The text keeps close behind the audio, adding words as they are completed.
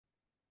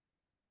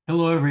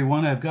Hello,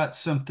 everyone. I've got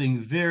something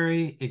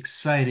very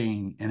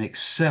exciting and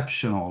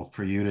exceptional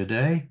for you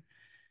today.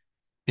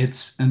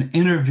 It's an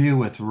interview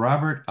with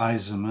Robert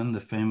Eisenman,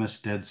 the famous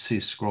Dead Sea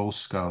Scrolls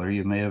scholar.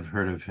 You may have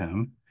heard of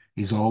him.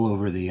 He's all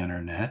over the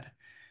internet.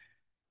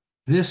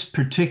 This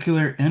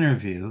particular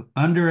interview,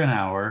 under an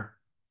hour,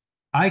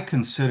 I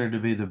consider to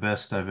be the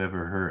best I've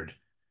ever heard.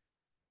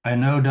 I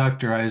know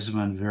Dr.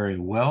 Eisenman very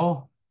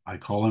well. I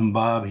call him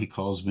Bob. He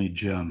calls me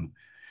Jim.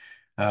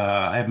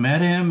 I met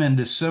him in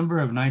December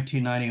of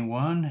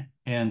 1991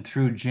 and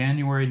through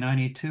January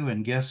 92.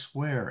 And guess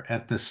where?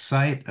 At the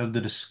site of the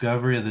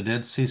discovery of the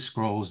Dead Sea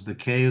Scrolls, the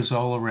caves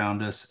all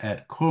around us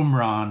at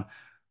Qumran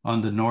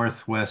on the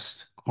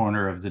northwest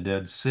corner of the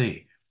Dead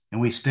Sea. And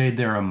we stayed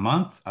there a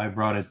month. I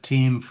brought a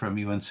team from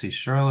UNC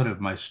Charlotte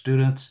of my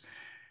students,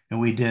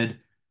 and we did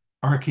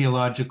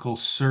archaeological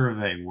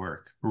survey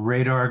work,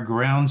 radar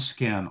ground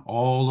scan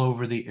all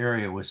over the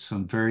area with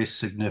some very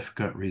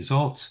significant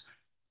results.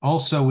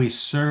 Also, we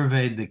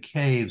surveyed the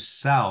caves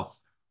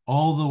south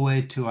all the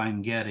way to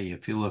Engedi,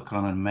 if you look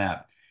on a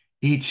map.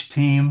 Each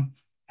team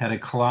had a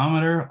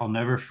kilometer. I'll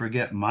never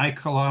forget my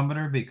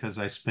kilometer because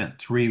I spent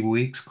 3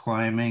 weeks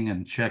climbing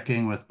and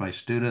checking with my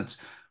students,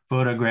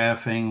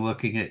 photographing,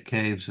 looking at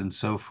caves and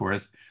so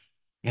forth.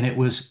 And it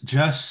was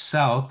just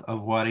south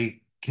of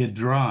Wadi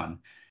Kidron.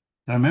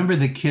 Now remember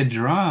the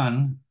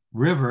Kidron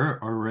River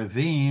or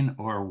ravine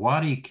or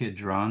Wadi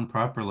Kidron,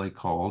 properly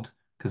called,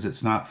 because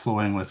it's not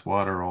flowing with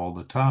water all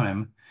the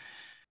time.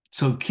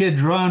 So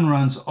Kidron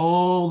runs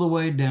all the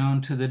way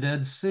down to the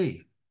Dead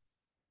Sea.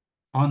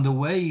 On the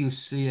way, you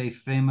see a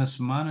famous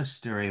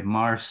monastery,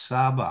 Mar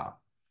Saba.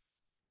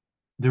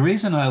 The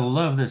reason I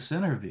love this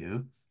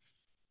interview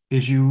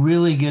is you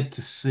really get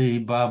to see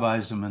Bob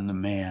Eisenman, the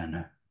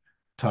man.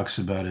 Talks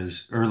about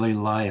his early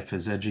life,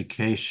 his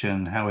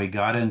education, how he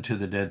got into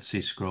the Dead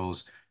Sea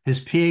Scrolls.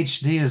 His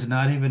PhD is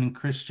not even in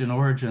Christian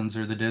origins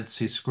or the Dead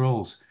Sea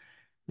Scrolls.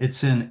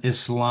 It's in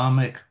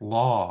Islamic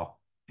law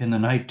in the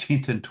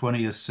 19th and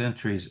 20th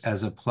centuries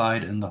as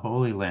applied in the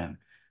Holy Land,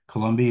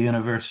 Columbia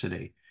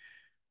University.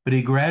 But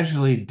he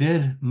gradually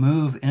did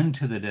move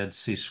into the Dead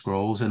Sea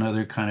Scrolls and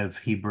other kind of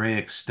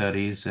Hebraic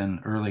studies and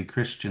early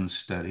Christian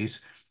studies.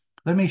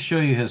 Let me show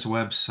you his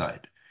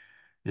website.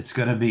 It's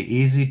going to be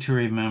easy to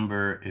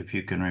remember if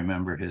you can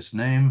remember his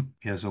name.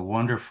 He has a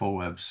wonderful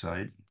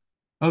website.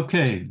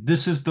 Okay,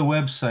 this is the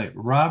website,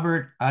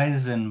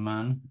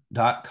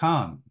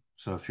 roberteisenman.com.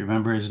 So if you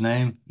remember his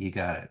name, you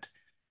got it.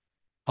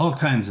 All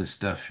kinds of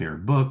stuff here,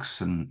 books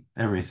and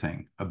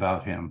everything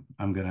about him.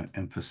 I'm going to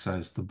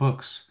emphasize the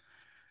books.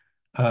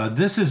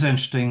 This is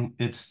interesting.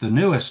 It's the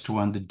newest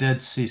one, the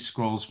Dead Sea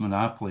Scrolls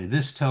Monopoly.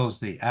 This tells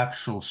the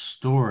actual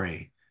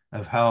story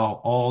of how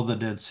all the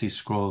Dead Sea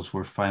Scrolls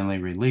were finally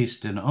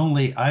released, and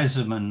only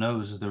Eisenman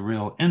knows the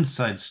real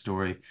inside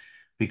story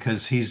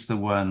because he's the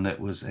one that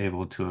was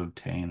able to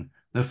obtain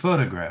the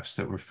photographs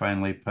that were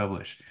finally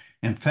published.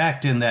 In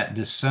fact, in that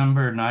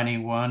December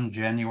 91,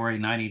 January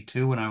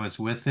 92, when I was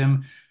with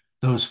him,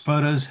 those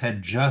photos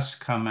had just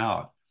come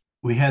out.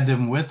 We had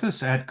them with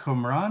us at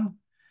Qumran,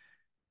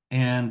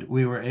 and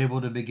we were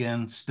able to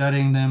begin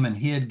studying them, and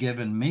he had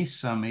given me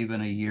some even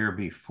a year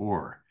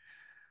before.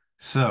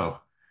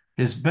 So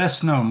his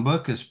best known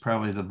book is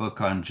probably the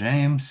book on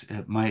James.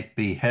 It might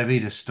be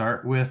heavy to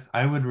start with.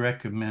 I would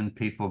recommend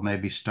people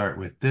maybe start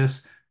with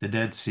this, the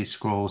Dead Sea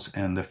Scrolls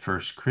and the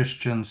First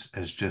Christians,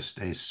 as just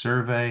a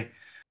survey.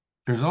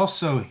 There's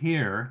also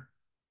here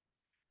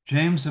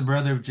James, the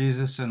brother of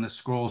Jesus, and the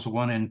Scrolls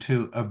 1 and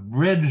 2,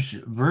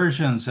 abridged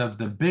versions of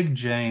the Big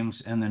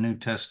James and the New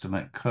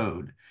Testament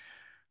Code.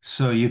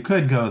 So you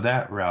could go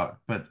that route,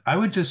 but I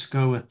would just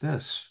go with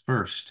this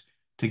first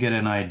to get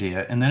an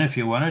idea. And then if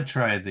you want to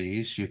try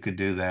these, you could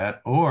do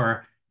that,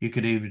 or you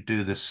could even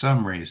do the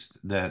summaries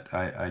that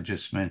I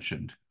just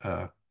mentioned.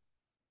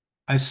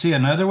 I see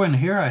another one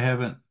here. I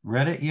haven't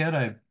read it yet.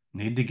 I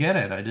need to get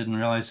it. I didn't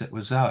realize it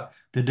was out.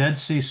 The Dead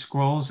Sea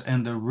Scrolls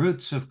and the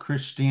Roots of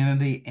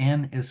Christianity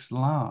and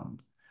Islam.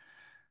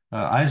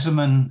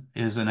 Eisenman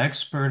is an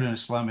expert in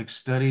Islamic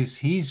studies.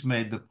 He's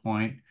made the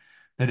point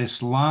that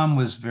Islam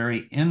was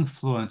very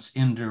influenced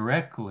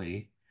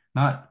indirectly,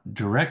 not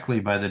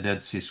directly by the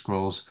Dead Sea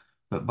Scrolls,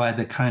 but by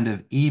the kind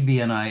of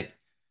Ebionite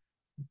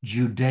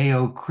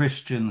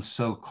Judeo-Christian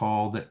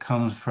so-called that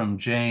comes from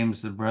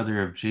James, the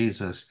brother of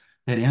Jesus,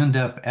 that end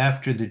up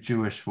after the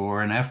Jewish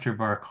War and after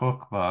Bar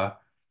Kokhba,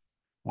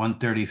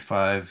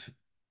 135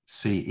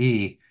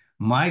 CE,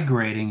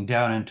 migrating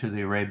down into the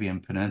Arabian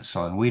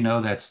Peninsula. And we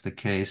know that's the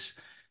case.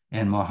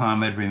 And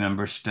Muhammad,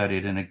 remember,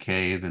 studied in a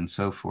cave and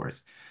so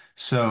forth.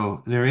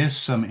 So there is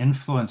some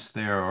influence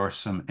there, or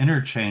some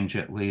interchange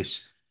at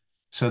least,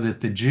 so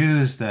that the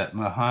Jews that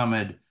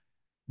Muhammad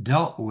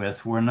dealt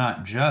with were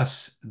not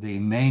just the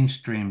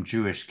mainstream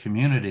Jewish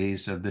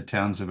communities of the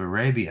towns of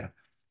Arabia,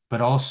 but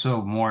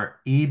also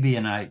more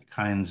Ebionite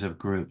kinds of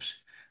groups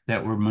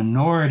that were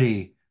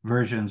minority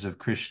versions of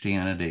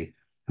Christianity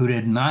who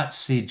did not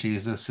see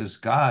Jesus as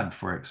God,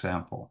 for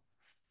example.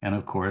 And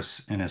of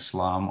course, in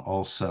Islam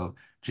also,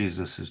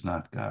 Jesus is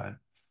not God.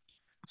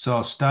 So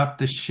I'll stop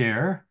the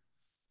share.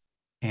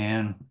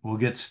 and we'll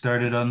get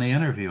started on the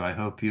interview. I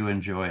hope you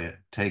enjoy it.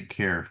 Take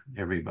care,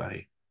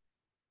 everybody.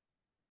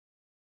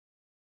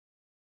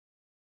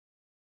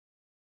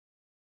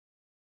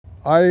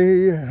 I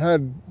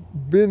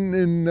had been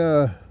in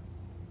the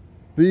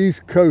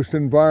East Coast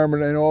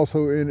environment and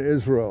also in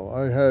Israel.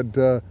 I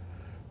had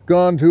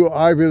gone to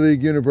Ivy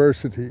League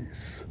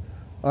universities.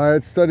 I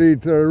had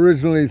studied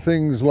originally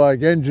things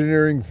like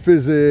engineering,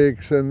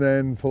 physics, and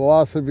then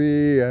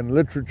philosophy and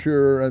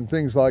literature and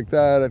things like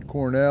that at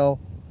Cornell.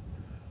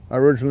 I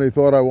originally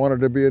thought I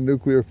wanted to be a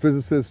nuclear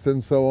physicist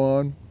and so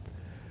on.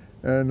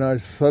 And I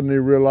suddenly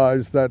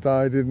realized that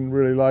I didn't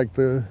really like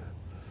the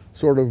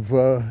sort of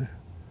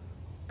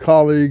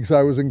colleagues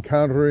I was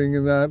encountering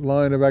in that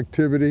line of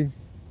activity.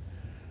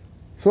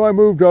 So I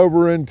moved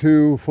over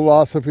into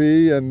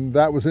philosophy, and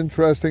that was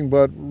interesting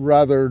but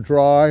rather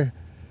dry.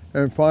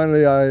 And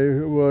finally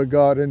I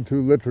got into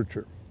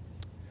literature.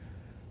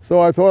 So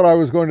I thought I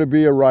was going to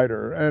be a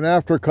writer. And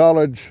after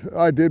college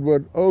I did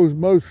what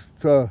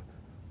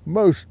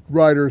most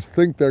writers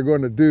think they're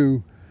going to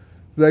do.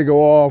 They go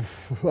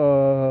off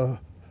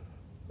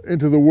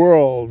into the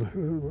world.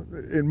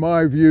 In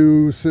my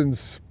view,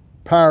 since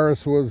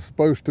Paris was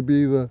supposed to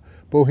be the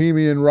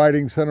Bohemian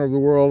writing center of the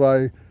world,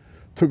 I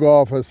took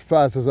off as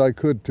fast as I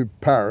could to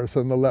Paris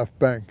and the left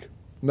bank.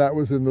 And that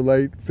was in the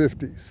late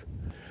 50s.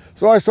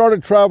 So I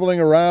started traveling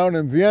around,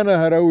 and Vienna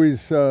had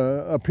always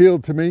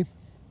appealed to me.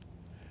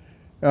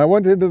 I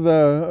went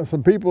into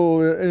some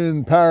people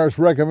in Paris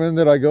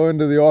recommended I go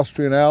into the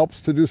Austrian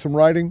Alps to do some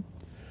writing.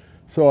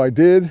 So I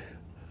did,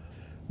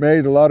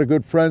 made a lot of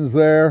good friends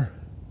there.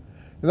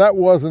 And that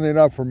wasn't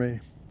enough for me.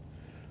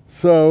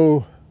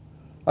 So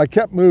I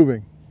kept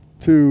moving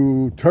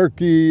to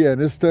Turkey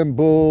and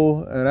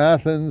Istanbul and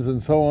Athens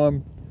and so on.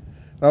 And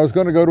I was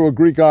going to go to a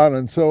Greek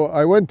island, so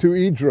I went to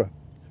Idra,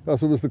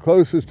 because it was the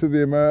closest to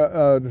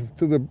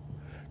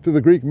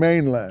the Greek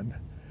mainland.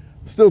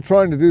 Still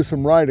trying to do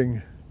some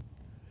writing,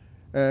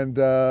 and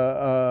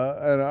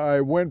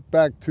I went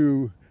back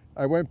to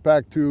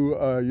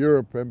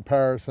Europe and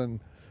Paris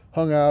and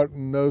hung out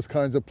in those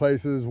kinds of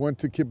places. Went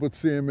to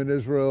kibbutzim in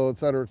Israel, et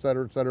cetera, et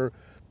cetera, et cetera.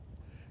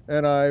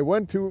 And I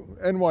went to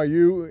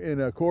NYU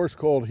in a course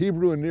called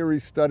Hebrew and Near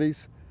East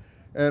Studies,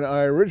 and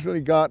I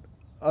originally got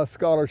a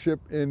scholarship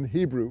in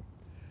Hebrew.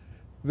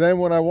 Then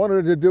when I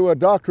wanted to do a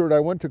doctorate, I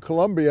went to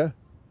Columbia,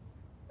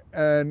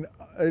 and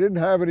I didn't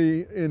have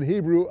any in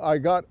Hebrew. I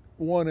got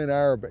one in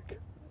Arabic.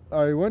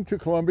 I went to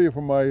Columbia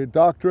for my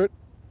doctorate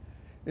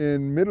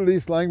in Middle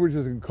East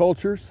languages and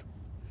cultures,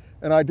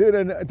 and I did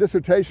a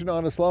dissertation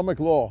on Islamic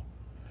law.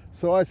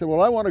 So I said,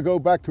 well, I want to go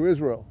back to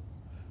Israel.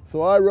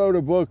 So I wrote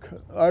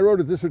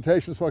a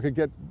dissertation so I could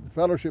get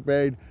fellowship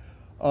aid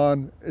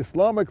on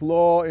Islamic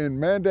law in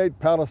Mandate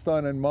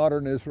Palestine and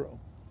modern Israel.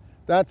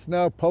 That's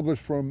now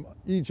published from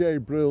E.J.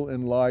 Brill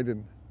in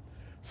Leiden.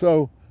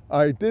 So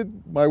I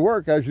did my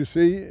work, as you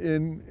see,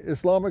 in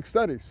Islamic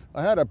studies.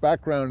 I had a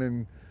background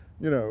in,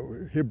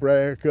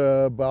 Hebraic,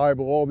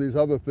 Bible, all these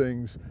other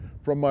things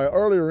from my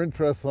earlier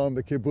interests on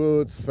the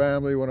kibbutz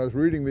family when I was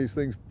reading these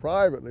things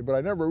privately, but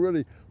I never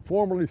really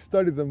formally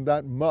studied them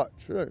that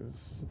much.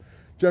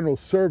 General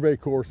survey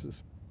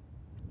courses.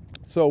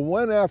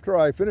 So after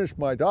I finished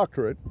my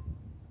doctorate,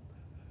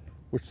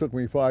 which took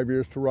me 5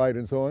 years to write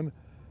and so on,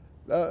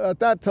 at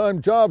that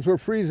time jobs were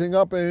freezing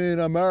up in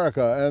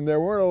America and there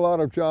weren't a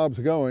lot of jobs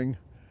going.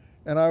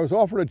 And I was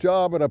offered a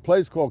job at a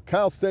place called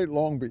Cal State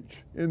Long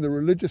Beach in the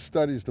religious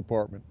studies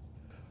department.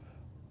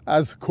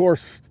 As a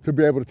course, to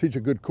be able to teach a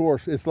good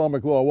course,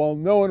 Islamic law. Well,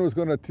 no one was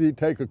going to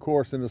take a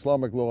course in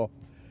Islamic law.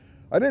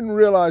 I didn't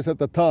realize at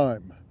the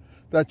time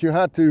that you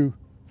had to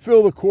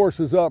fill the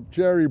courses up.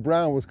 Jerry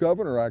Brown was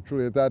governor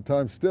actually at that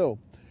time still.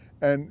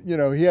 And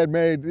he had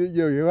made,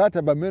 you had to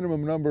have a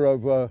minimum number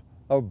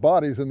of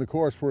bodies in the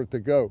course for it to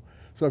go.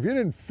 So if you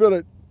didn't fill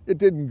it, it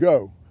didn't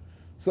go.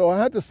 So I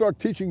had to start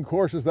teaching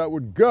courses that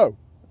would go.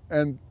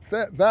 And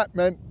that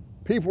meant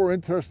people were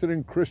interested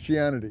in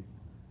Christianity.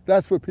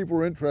 That's what people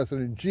were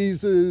interested in,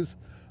 Jesus,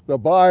 the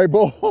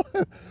Bible.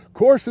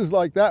 Courses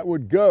like that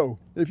would go.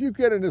 If you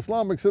get an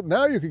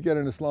now you could get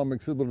an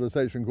Islamic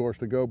civilization course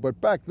to go,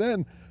 but back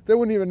then they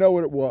wouldn't even know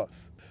what it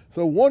was.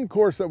 So one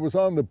course that was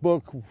on the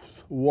book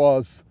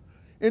was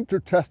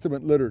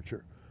intertestament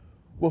literature.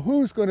 Well,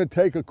 who's going to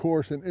take a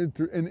course in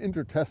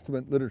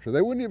intertestament literature?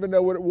 They wouldn't even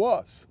know what it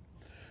was.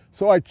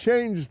 So I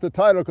changed the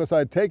title because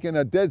I'd taken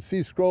a Dead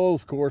Sea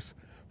Scrolls course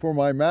for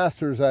my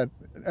master's at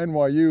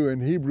NYU in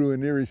Hebrew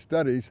and Near East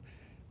Studies,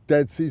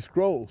 Dead Sea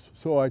Scrolls.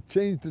 So I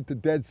changed it to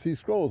Dead Sea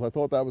Scrolls. I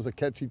thought that was a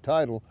catchy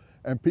title,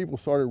 and people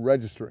started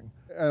registering.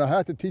 And I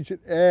had to teach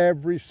it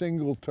every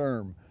single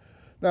term.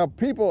 Now,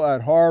 people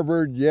at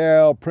Harvard,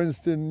 Yale,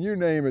 Princeton, you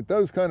name it,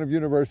 those kind of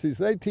universities,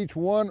 they teach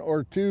 1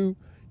 or 2,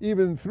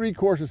 even 3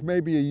 courses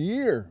maybe a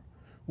year.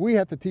 We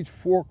had to teach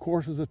 4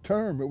 courses a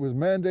term. It was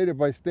mandated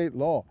by state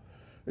law.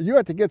 You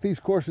had to get these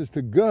courses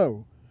to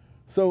go.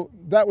 So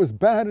that was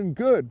bad and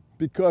good,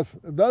 because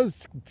those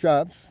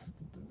chaps,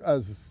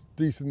 as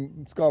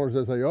decent scholars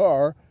as they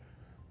are,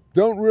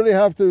 don't really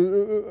have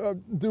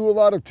to do a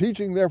lot of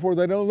teaching, therefore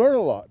they don't learn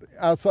a lot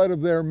outside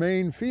of their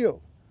main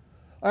field.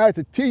 I had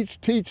to teach,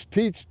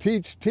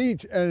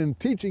 and in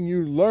teaching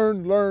you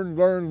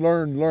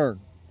learn.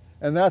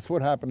 And that's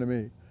what happened to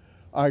me.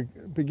 I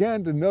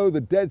began to know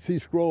the Dead Sea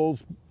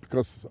Scrolls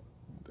because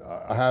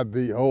I had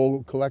the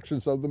whole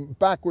collections of them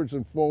backwards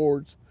and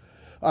forwards.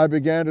 I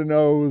began to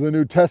know the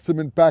New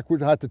Testament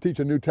backwards. I had to teach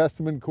a New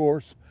Testament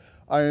course.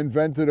 I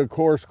invented a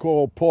course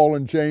called Paul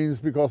and James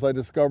because I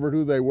discovered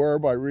who they were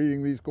by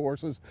reading these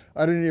courses.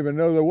 I didn't even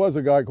know there was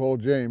a guy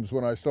called James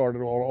when I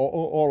started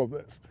all of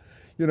this.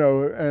 You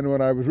know, and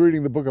when I was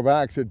reading the book of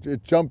Acts,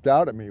 it jumped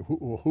out at me.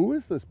 Who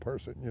is this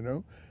person, you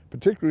know?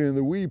 Particularly in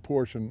the we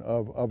portion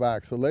of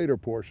Acts, the later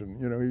portion,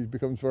 you know, he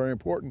becomes very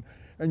important.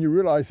 And you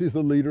realize he's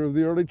the leader of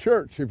the early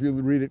church if you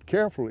read it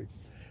carefully.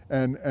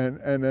 And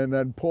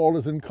then Paul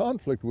is in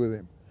conflict with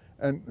him.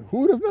 And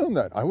who would have known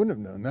that? I wouldn't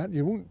have known that.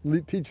 You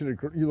won't teach it,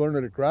 you learn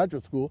it at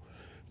graduate school.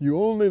 You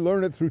only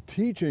learn it through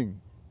teaching,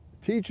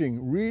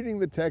 reading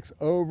the text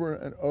over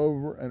and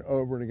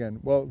over again.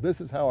 Well,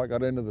 this is how I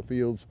got into the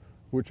fields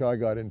which I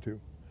got into.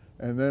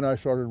 And then I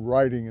started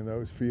writing in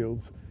those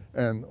fields,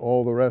 and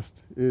all the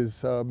rest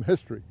is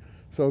history.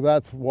 So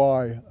that's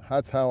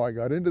how I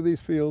got into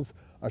these fields.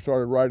 I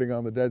started writing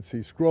on the Dead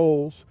Sea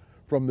Scrolls.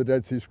 From the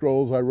Dead Sea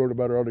Scrolls, I wrote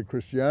about early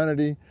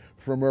Christianity.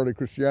 From early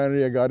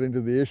Christianity, I got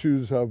into the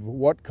issues of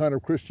what kind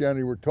of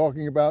Christianity we're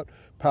talking about: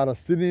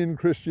 Palestinian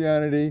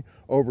Christianity,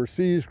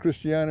 overseas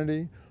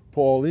Christianity,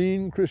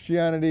 Pauline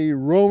Christianity,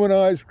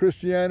 Romanized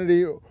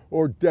Christianity,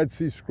 or Dead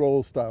Sea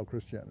Scrolls style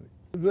Christianity.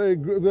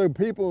 The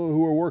people who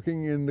were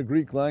working in the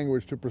Greek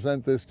language to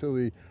present this to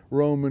the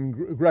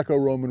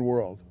Greco-Roman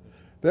world,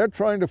 they're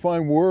trying to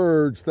find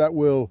words that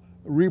will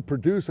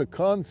reproduce a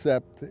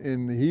concept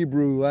in the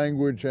Hebrew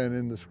language and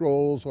in the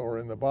scrolls or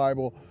in the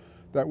Bible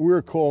that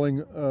we're calling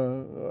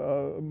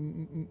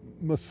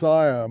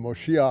Messiah,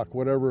 Moshiach,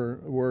 whatever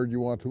word you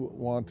want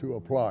to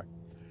apply.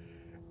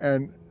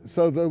 And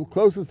so the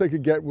closest they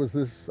could get was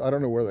this, I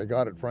don't know where they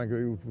got it,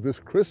 frankly, this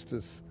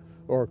Christus,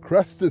 or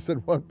Crestus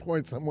at one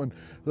point someone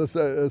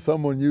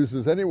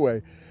uses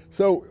anyway.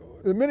 So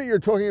the minute you're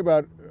talking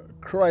about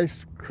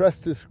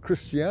Christus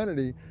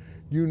Christianity,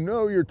 you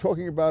know you're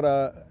talking about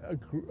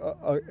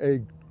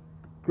a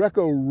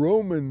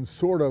Greco-Roman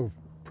sort of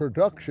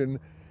production,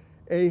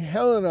 a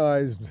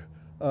Hellenized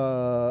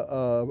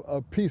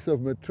a piece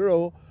of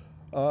material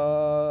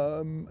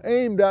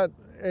aimed at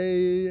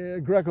a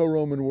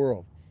Greco-Roman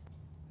world.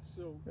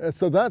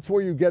 So that's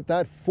where you get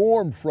that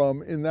form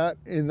from in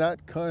that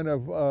kind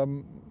of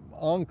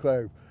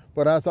enclave.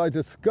 But as I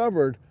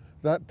discovered,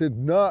 that did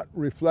not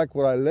reflect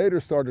what I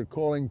later started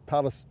calling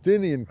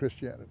Palestinian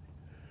Christianity.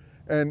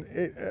 And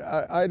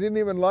I didn't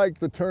even like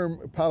the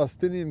term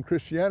Palestinian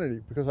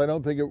Christianity because I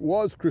don't think it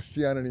was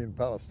Christianity in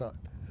Palestine.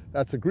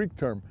 That's a Greek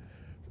term.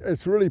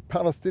 It's really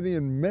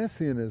Palestinian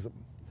Messianism.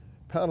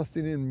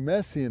 Palestinian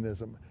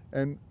Messianism.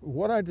 And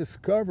what I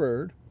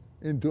discovered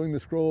in doing the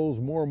scrolls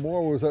more and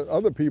more was that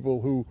other people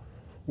who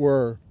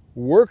were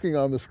working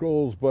on the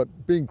scrolls but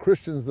being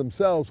Christians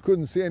themselves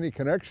couldn't see any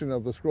connection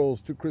of the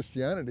scrolls to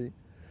Christianity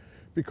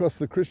because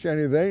the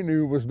Christianity they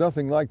knew was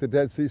nothing like the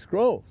Dead Sea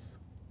Scrolls.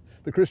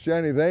 The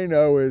Christianity they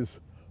know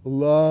is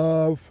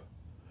love,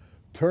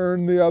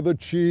 turn the other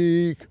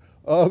cheek,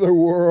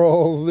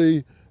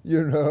 otherworldly,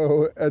 you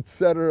know,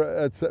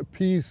 etc.,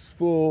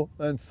 peaceful,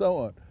 and so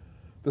on.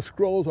 The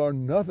scrolls are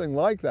nothing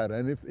like that,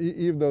 and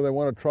even though they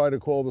want to try to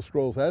call the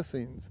scrolls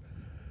Essenes,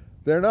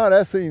 they're not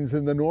Essenes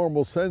in the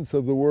normal sense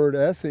of the word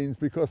Essenes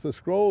because the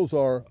scrolls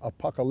are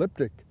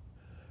apocalyptic.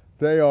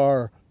 They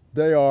are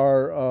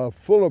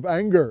full of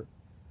anger.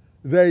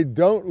 They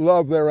don't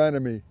love their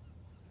enemy.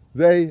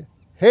 They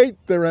hate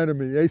their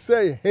enemy. They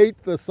say,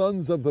 hate the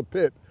sons of the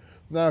pit.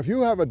 Now, if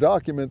you have a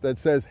document that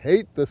says,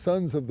 hate the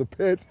sons of the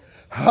pit,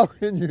 how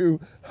can you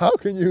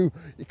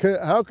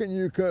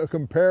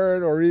compare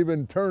it or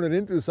even turn it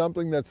into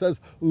something that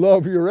says,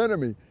 love your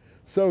enemy?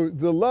 So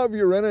the love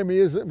your enemy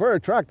is very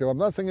attractive. I'm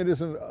not saying it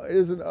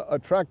isn't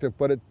attractive,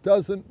 but it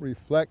doesn't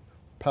reflect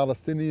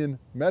Palestinian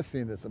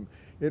Messianism.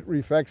 It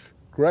reflects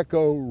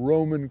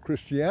Greco-Roman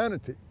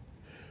Christianity.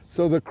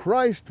 So the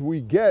Christ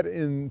we get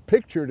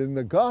pictured in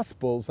the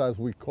Gospels, as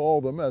we call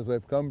them, as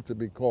they've come to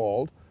be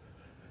called,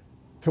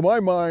 to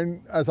my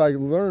mind, as I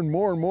learn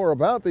more and more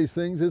about these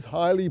things, is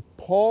highly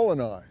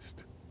Paulinized.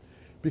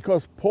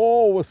 Because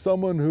Paul was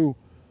someone who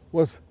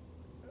was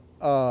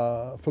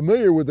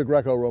familiar with the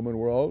Greco-Roman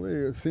world.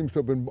 He seems to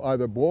have been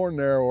either born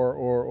there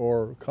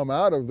or come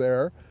out of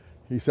there.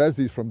 He says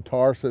he's from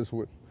Tarsus,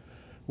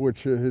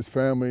 which his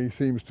family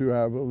seems to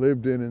have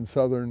lived in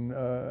southern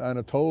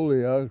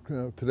Anatolia,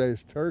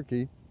 today's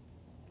Turkey,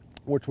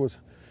 which was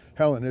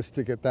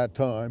Hellenistic at that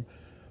time.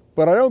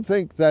 But I don't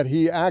think that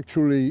he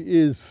actually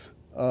is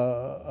in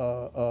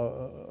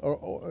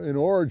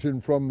origin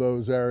from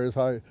those areas.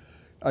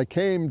 I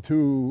came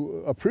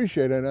to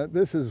appreciate it, and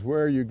this is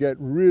where you get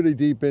really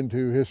deep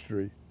into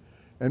history.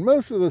 And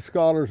most of the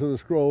scholars of the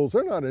scrolls,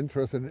 they're not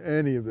interested in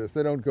any of this.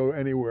 They don't go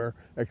anywhere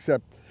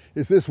except,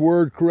 is this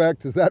word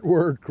correct? Is that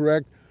word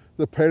correct?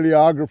 the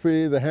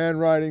paleography, the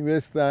handwriting,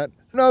 this, that.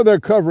 No, they're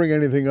covering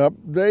anything up.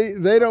 They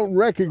don't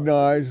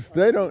recognize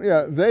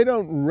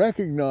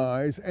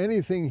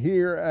anything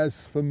here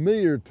as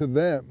familiar to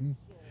them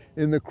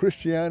in the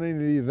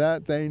Christianity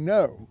that they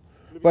know.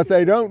 But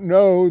they don't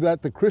know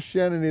that the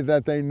Christianity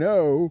that they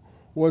know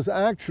was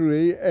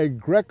actually a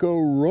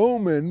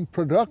Greco-Roman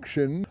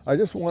production. I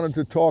just wanted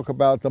to talk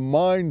about the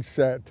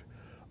mindset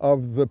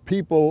of the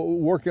people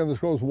working on the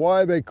scrolls,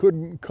 why they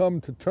couldn't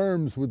come to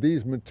terms with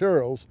these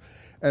materials,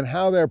 and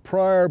how their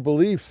prior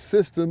belief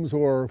systems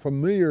or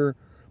familiar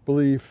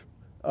belief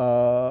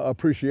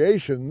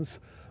appreciations,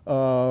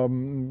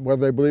 whether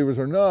they believers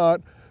or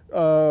not,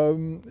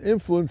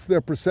 influenced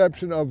their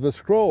perception of the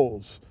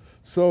scrolls.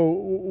 So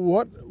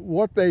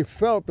what they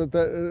felt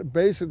that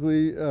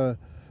basically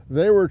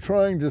they were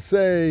trying to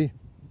say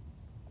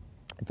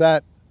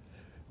that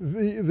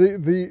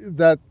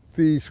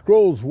the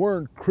scrolls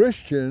weren't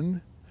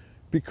Christian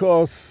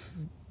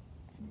because,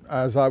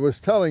 as I was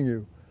telling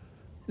you,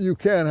 you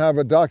can't have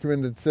a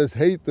document that says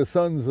hate the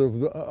sons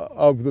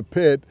of the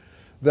pit,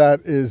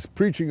 that is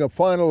preaching a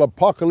final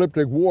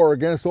apocalyptic war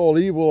against all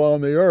evil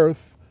on the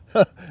earth,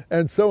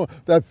 and so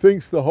that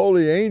thinks the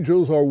holy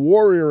angels are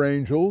warrior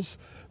angels,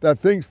 that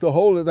thinks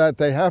that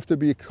they have to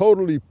be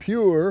totally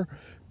pure,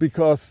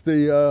 because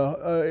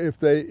if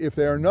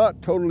they are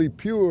not totally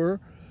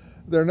pure,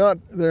 they're not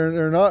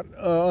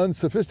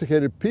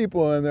unsophisticated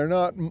people, and they're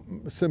not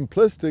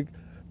simplistic,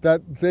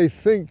 that they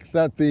think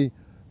that they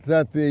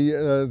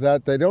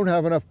don't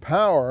have enough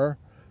power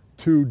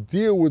to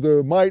deal with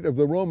the might of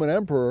the Roman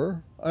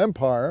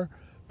Empire.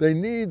 They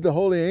need the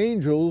holy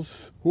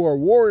angels, who are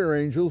warrior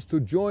angels, to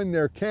join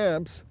their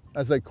camps,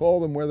 as they call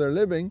them where they're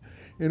living,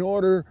 in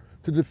order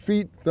to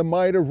defeat the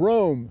might of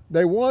Rome.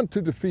 They want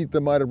to defeat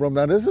the might of Rome.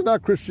 Now, this is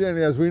not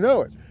Christianity as we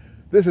know it.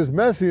 This is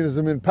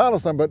Messianism in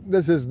Palestine, but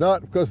this is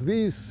not, because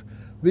these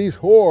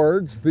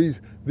hordes,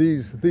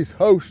 these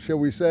hosts, shall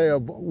we say,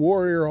 of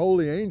warrior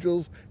holy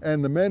angels,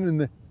 and the men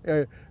in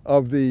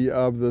of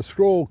the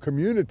scroll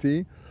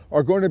community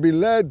are going to be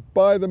led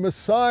by the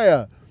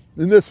Messiah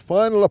in this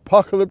final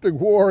apocalyptic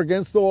war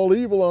against all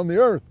evil on the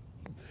earth.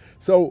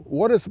 So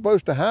what is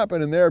supposed to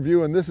happen in their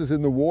view, and this is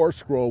in the war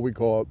scroll, we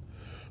call it,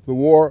 the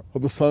war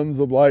of the sons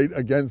of light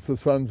against the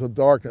sons of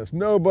darkness.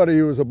 Nobody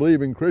who is a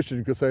believing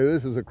Christian could say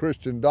this is a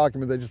Christian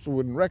document. They just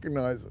wouldn't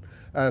recognize it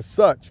as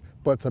such,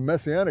 but it's a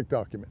messianic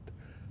document.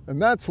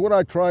 And that's what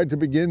I tried to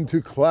begin to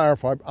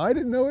clarify. I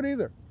didn't know it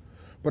either.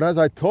 But as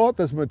I taught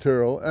this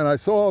material, and I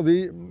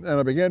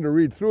began to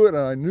read through it,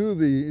 and I knew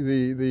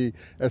the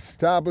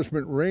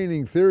establishment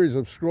reigning theories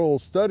of scroll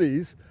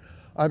studies,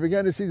 I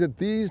began to see that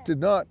these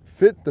did not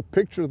fit the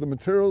picture of the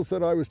materials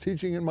that I was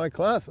teaching in my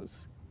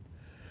classes.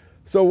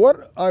 So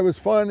what I was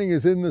finding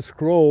is in the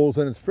scrolls,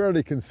 and it's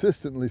fairly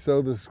consistently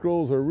so, the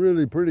scrolls are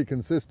really pretty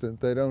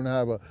consistent. They don't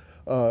have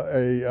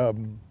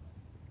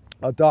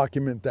a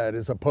document that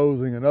is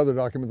opposing another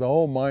document. The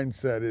whole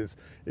mindset is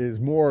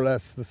more or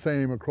less the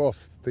same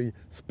across the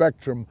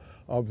spectrum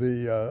of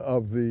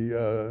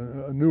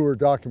the newer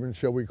documents,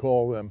 shall we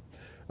call them,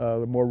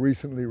 the more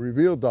recently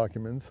revealed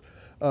documents.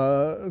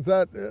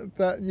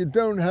 That you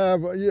don't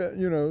have,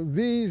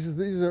 these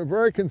are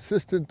very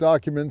consistent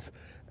documents,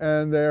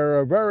 and they're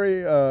a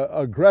very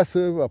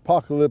aggressive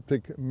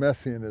apocalyptic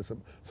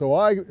messianism. So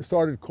I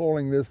started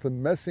calling this the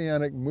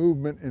messianic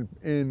movement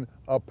in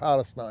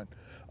Palestine.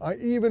 I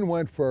even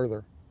went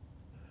further,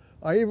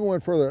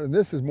 and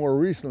this is more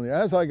recently.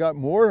 As I got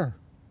more,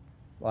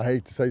 I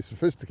hate to say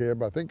sophisticated,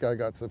 but I think I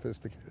got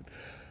sophisticated.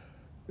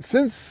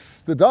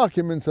 Since the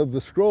documents of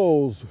the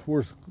scrolls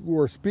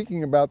were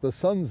speaking about the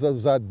sons of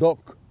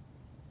Zadok.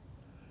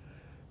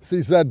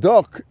 See,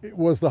 Zadok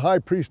was the high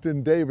priest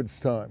in David's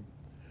time.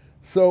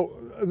 So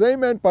they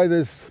meant by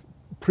this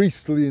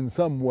priestly in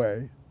some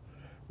way.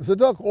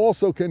 Zadok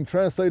also can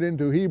translate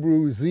into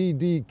Hebrew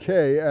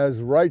ZDK as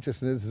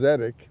righteousness,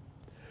 Zedek.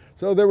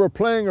 So they were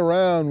playing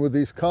around with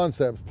these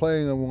concepts,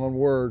 playing on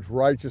words,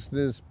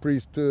 righteousness,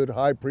 priesthood,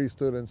 high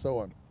priesthood, and so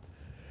on.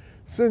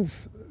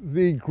 Since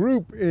the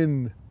group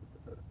in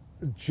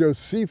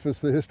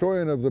Josephus, the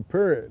historian of the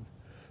period,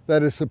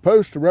 that is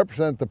supposed to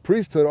represent the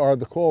priesthood are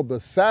called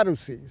the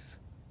Sadducees,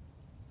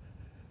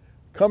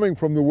 coming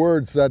from the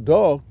word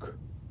Zadok,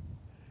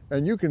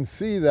 and you can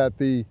see that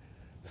the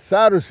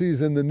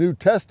Sadducees in the New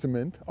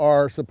Testament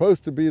are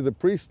supposed to be the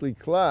priestly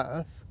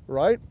class,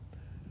 right?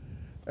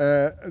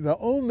 The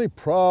only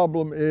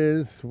problem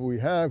is, we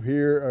have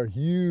here a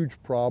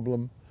huge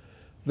problem.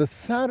 The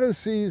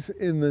Sadducees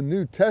in the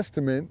New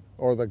Testament,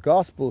 or the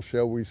Gospel,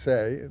 shall we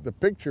say, the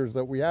pictures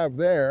that we have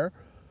there,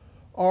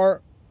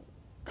 are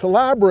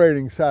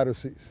collaborating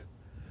Sadducees.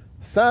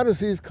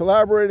 Sadducees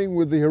collaborating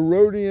with the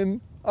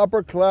Herodian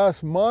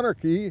upper-class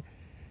monarchy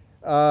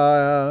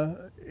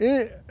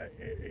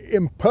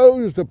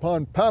imposed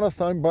upon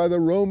Palestine by the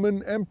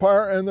Roman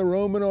Empire and the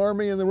Roman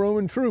army and the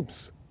Roman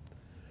troops.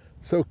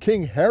 So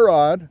King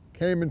Herod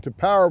came into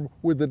power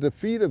with the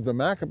defeat of the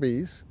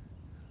Maccabees,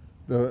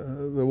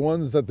 the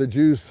ones that the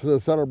Jews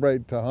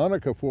celebrate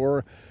Hanukkah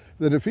for.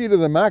 the defeat of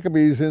the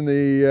Maccabees in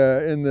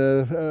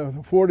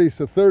the 40s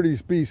to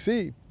 30s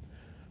BC.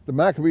 The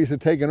Maccabees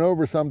had taken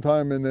over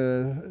sometime in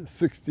the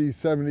 60s,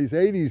 70s,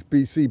 80s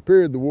BC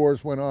period. The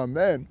wars went on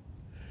then.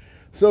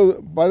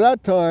 So by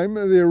that time,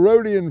 the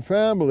Herodian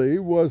family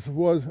which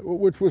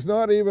was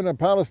not even a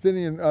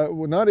Palestinian,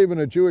 not even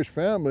a Jewish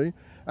family,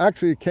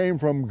 actually came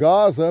from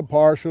Gaza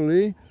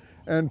partially,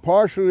 and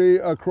partially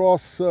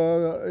across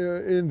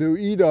into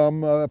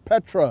Edom,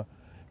 Petra.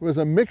 It was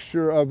a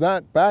mixture of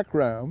that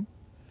background,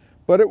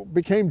 but it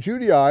became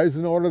Judaized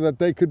in order that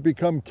they could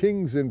become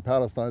kings in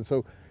Palestine.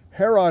 So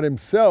Herod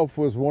himself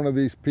was one of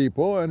these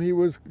people, and he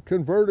was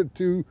converted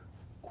to,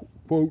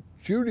 quote,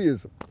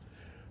 Judaism.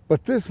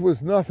 But this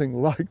was nothing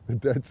like the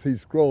Dead Sea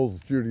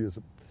Scrolls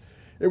Judaism.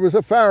 It was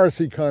a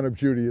Pharisee kind of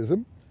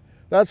Judaism.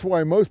 That's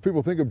why most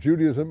people think of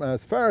Judaism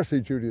as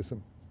Pharisee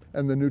Judaism.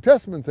 And the New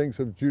Testament thinks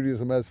of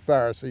Judaism as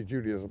Pharisee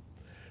Judaism.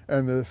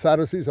 And the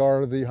Sadducees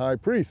are the high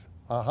priests.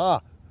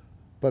 Aha!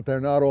 But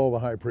they're not all the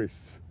high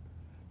priests.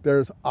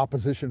 There's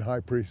opposition high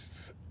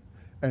priests.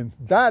 And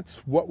that's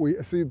what we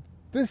see.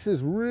 This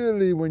is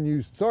really, when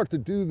you start to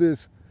do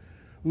this,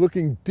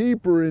 looking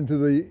deeper into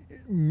the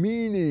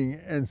meaning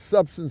and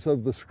substance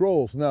of the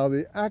scrolls. Now,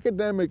 the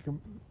academic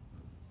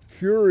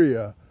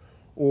curia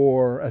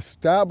or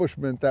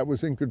establishment that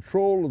was in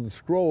control of the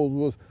scrolls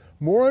was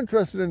more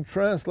interested in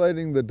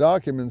translating the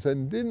documents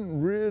and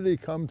didn't really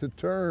come to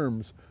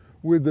terms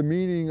with the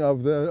meaning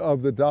of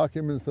the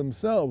documents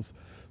themselves.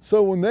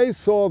 So when they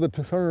saw the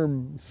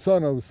term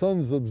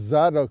sons of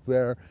Zadok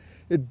there,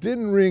 it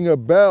didn't ring a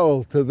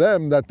bell to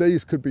them that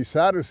these could be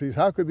Sadducees.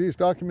 How could these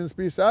documents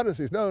be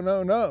Sadducees? No,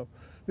 no, no.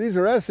 These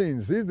are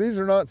Essenes. These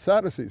are not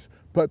Sadducees.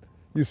 But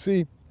you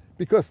see,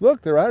 because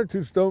look, their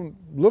attitudes don't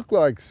look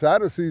like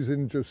Sadducees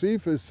in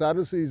Josephus,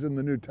 Sadducees in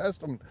the New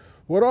Testament.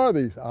 What are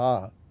these?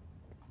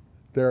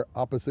 They're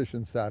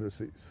opposition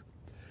Sadducees.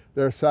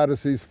 They're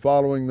Sadducees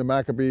following the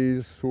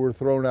Maccabees, who were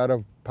thrown out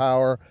of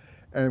power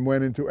and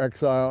went into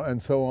exile and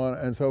so on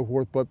and so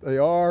forth. But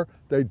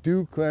they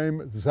do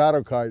claim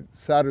Zadokite,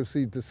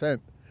 Sadducee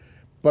descent.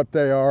 But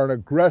they are an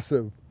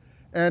aggressive,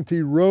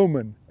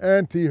 anti-Roman,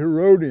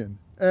 anti-Herodian,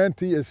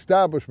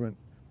 anti-establishment,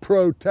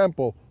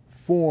 pro-temple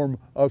form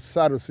of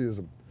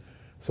Sadduceeism.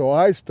 So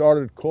I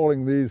started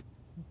calling these,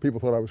 people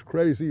thought I was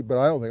crazy, but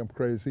I don't think I'm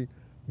crazy,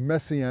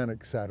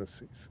 Messianic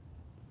Sadducees.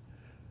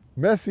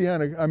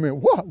 Messianic, I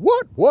mean,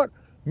 what?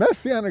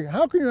 Messianic,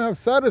 how can you have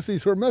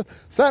Sadducees who are,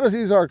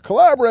 Sadducees are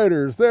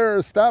collaborators, they're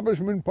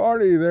establishment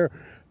party, they're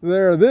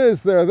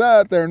this, they're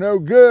that, they're no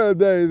good,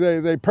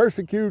 they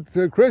persecute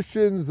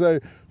Christians,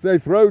 they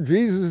throw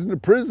Jesus into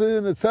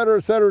prison, etc.,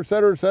 etc.,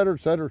 etc., etc.,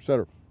 etc.,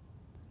 etc.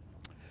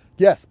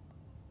 Yes,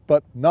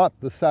 but not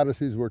the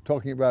Sadducees we're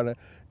talking about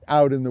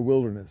out in the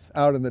wilderness,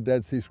 out in the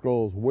Dead Sea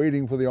Scrolls,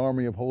 waiting for the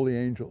army of holy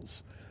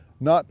angels.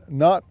 Not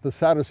the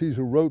Sadducees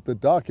who wrote the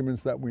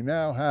documents that we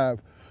now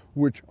have,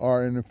 which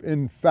are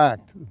in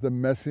fact the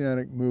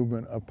Messianic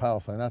movement of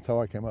Palestine. That's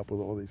how I came up with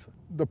all these things.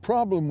 The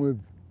problem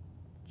with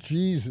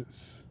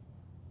Jesus,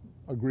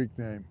 a Greek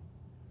name,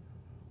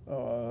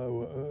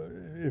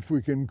 if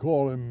we can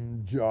call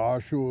him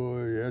Joshua,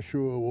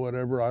 Yeshua,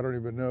 whatever, I don't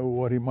even know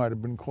what he might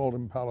have been called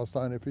in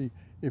Palestine if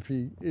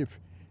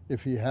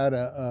he had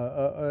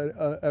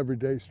a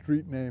everyday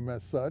street name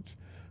as such,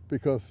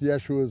 because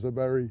Yeshua is a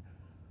very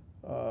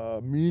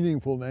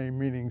meaningful name,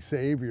 meaning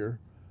Savior.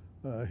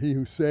 He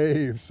who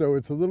saves, so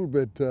it's a little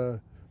bit,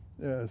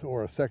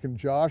 or a second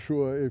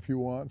Joshua if you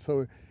want.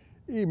 So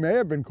he may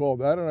have been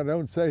called that, and I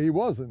don't say he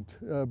wasn't.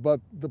 But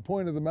the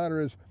point of the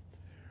matter is,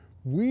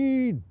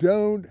 we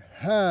don't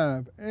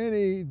have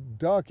any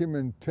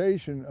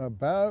documentation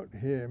about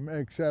him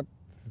except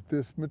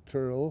this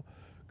material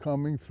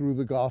coming through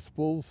the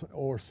Gospels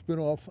or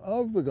spin-offs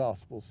of the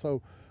Gospels.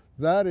 So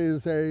that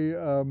is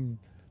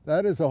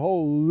a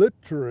whole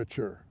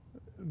literature.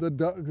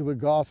 The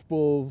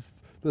Gospels,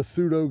 the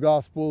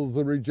pseudo-Gospels,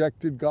 the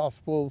rejected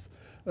Gospels,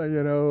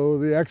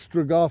 the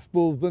extra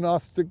Gospels, the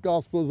Gnostic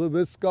Gospels, of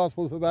this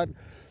Gospels, of that.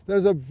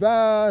 There's a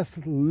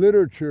vast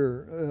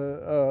literature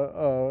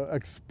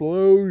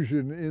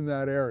explosion in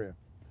that area.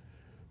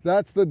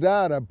 That's the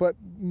data, but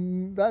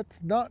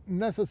that's not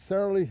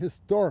necessarily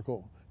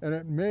historical, and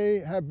it may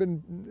have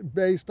been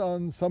based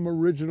on some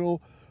original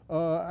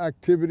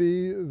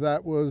activity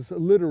that was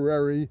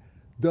literary,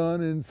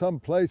 done in some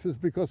places,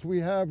 because we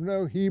have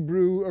no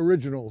Hebrew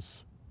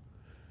originals.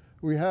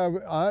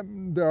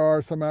 There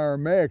are some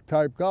Aramaic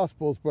type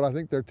Gospels, but I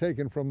think they're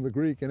taken from the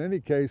Greek. In any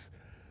case,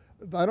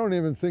 I don't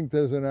even think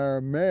there's an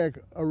Aramaic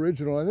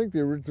original. I think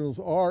the originals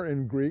are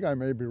in Greek. I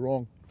may be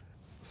wrong.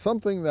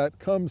 Something that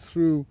comes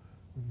through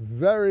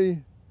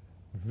very,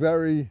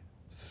 very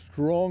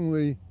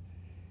strongly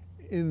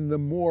in the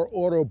more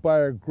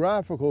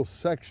autobiographical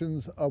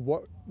sections of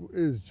what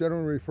is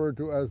generally referred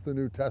to as the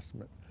New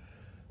Testament.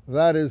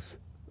 That is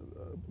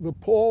the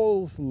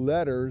Paul's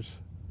letters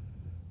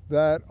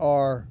that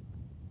are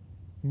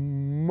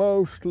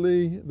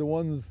mostly the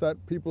ones that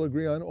people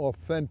agree on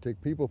authentic.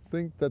 People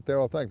think that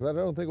they're authentic. I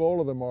don't think all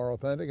of them are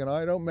authentic, and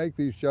I don't make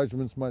these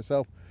judgments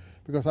myself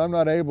because I'm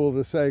not able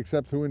to say,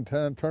 except through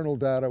internal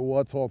data,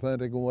 what's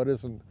authentic and what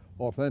isn't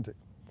authentic.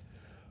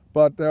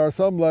 But there are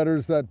some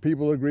letters that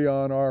people agree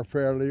on are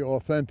fairly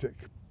authentic.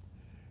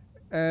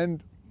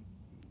 And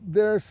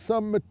there's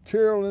some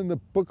material in the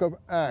book of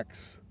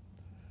Acts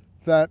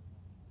that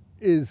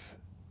is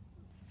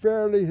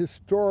fairly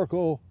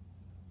historical,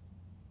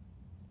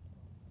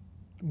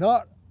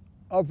 not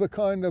of the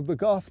kind of the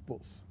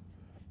Gospels.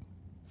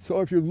 So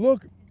if you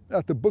look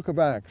at the book of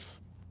Acts,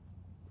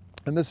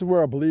 and this is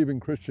where a believing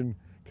Christian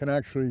can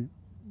actually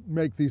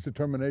make these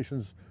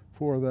determinations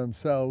for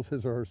themselves,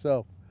 his or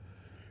herself,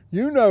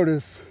 you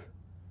notice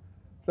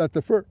that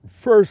the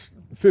first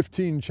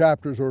 15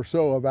 chapters or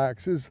so of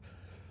Acts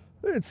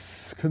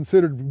it's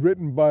considered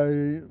written by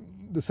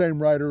the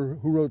same writer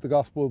who wrote the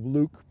Gospel of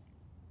Luke,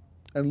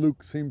 and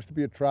Luke seems to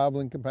be a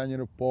traveling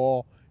companion of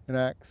Paul in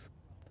Acts.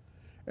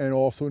 And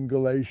also in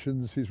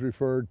Galatians, he's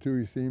referred to,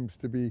 he seems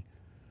to be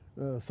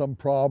some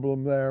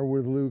problem there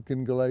with Luke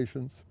in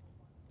Galatians.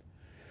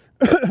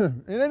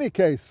 In any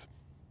case,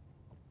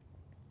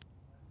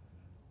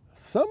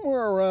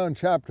 somewhere around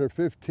chapter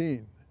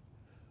 15,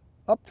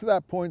 up to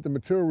that point, the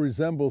material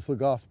resembles the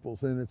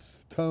Gospels in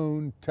its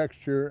tone,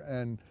 texture,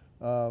 and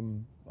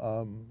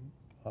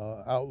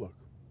outlook.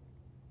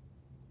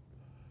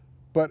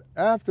 But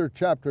after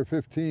chapter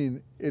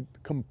 15, it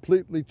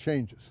completely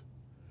changes,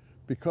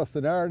 because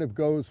the narrative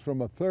goes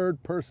from a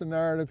third-person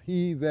narrative,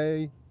 he,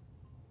 they,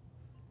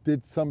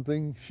 did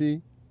something,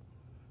 she,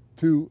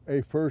 to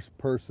a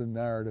first-person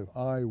narrative,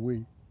 I,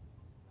 we.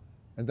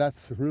 And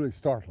that's really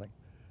startling.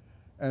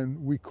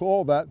 And we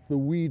call that the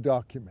we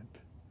document,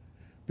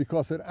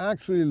 because it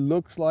actually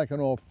looks like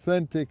an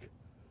authentic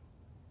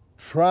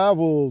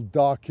travel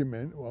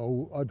document,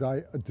 or a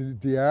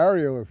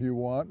diario if you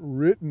want,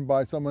 written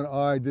by someone,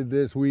 I did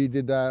this, we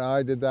did that,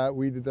 I did that,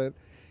 we did that.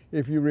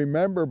 If you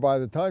remember, by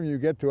the time you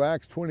get to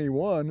Acts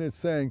 21, it's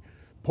saying,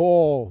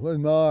 Paul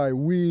and I,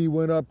 we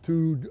went up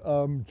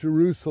to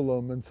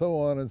Jerusalem, and so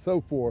on and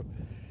so forth,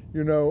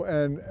 you know,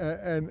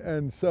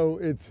 and so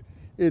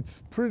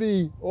it's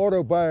pretty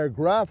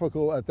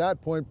autobiographical at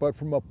that point, but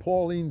from a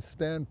Pauline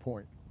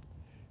standpoint.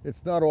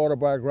 It's not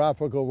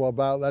autobiographical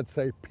about, let's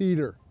say,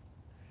 Peter.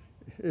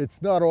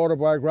 It's not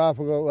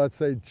autobiographical, let's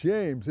say,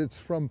 James. It's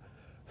from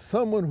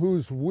someone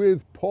who's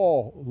with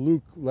Paul,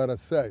 Luke, let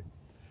us say.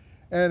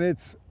 And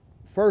it's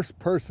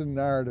first-person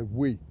narrative,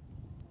 we.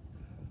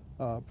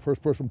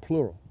 First-person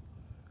plural.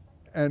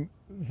 And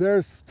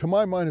there's, to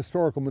my mind,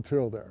 historical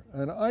material there.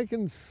 And I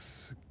can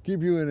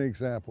give you an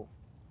example.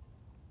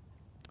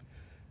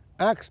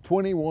 Acts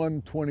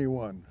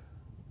 21:21.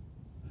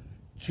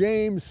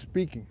 James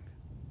speaking.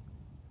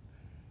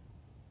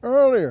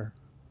 Earlier,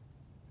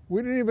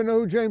 we didn't even know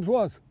who James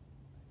was.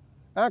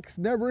 Acts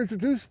never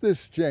introduced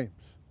this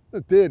James.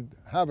 It did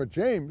have a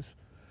James,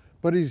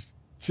 but he's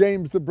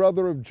James, the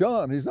brother of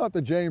John. He's not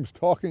the James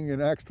talking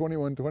in Acts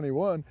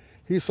 21:21.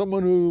 He's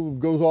someone who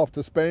goes off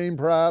to Spain,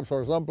 perhaps,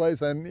 or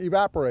someplace and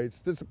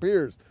evaporates,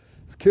 disappears,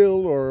 is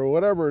killed, or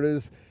whatever it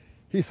is.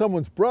 He's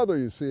someone's brother,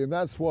 you see, and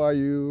that's why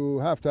you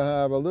have to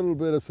have a little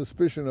bit of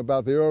suspicion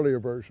about the earlier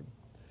version,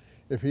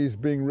 if he's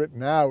being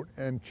written out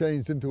and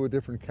changed into a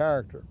different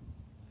character.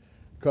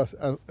 Because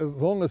as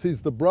long as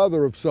he's the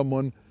brother of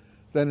someone,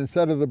 then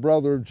instead of the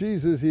brother of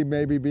Jesus, he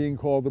may be being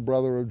called the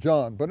brother of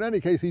John. But in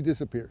any case, he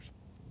disappears.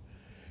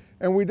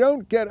 And we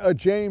don't get a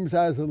James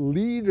as a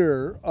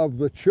leader of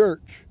the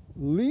church,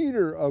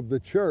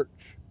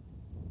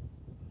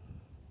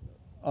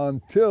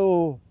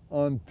 until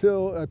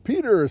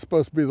Peter is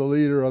supposed to be the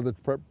leader of the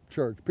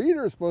church.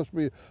 Peter is supposed to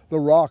be the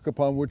rock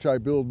upon which I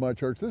build my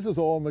church. This is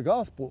all in the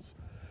Gospels.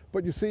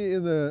 But you see,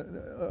 in the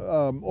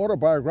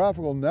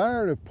autobiographical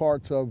narrative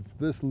parts of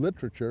this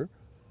literature,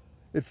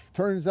 it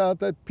turns out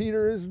that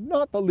Peter is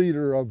not the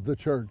leader of the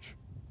church.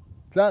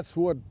 That's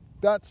what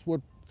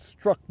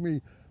struck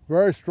me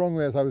very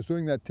strongly as I was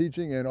doing that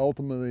teaching, and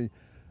ultimately,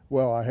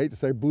 well, I hate to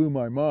say blew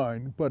my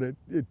mind, but it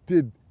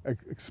did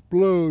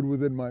explode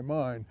within my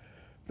mind,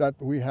 that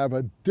we have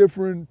a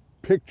different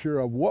picture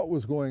of what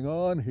was going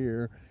on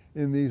here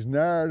in these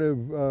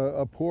narrative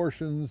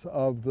portions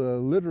of the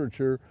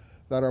literature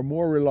that are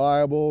more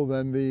reliable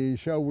than the,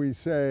 shall we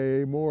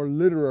say, more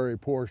literary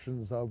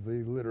portions of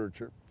the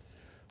literature.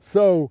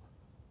 So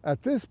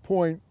at this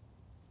point,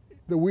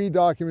 the we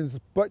documents,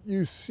 but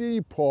you see,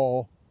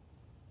 Paul,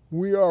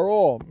 we are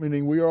all,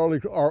 meaning we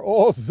are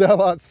all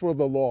zealots for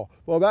the law.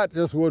 Well, that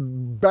just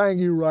would bang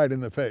you right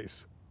in the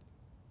face.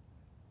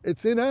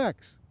 It's in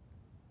Acts.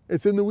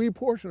 It's in the we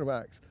portion of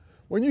Acts.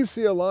 When you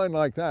see a line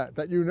like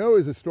that you know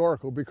is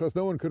historical because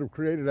no one could have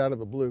created out of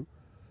the blue,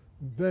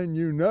 then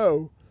you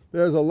know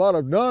there's a lot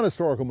of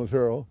non-historical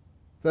material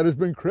that has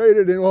been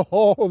created in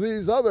all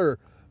these other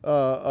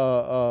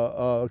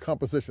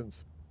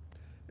compositions.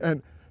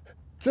 And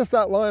just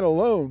that line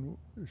alone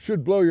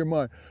should blow your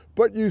mind.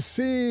 But you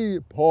see,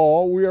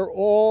 Paul, we are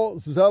all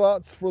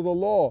zealots for the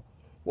law.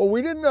 Well,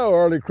 we didn't know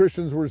early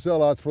Christians were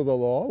zealots for the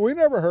law. We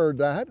never heard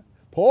that.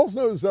 Paul's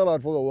no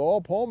zealot for the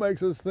law. Paul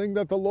makes us think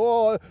that the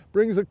law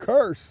brings a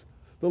curse.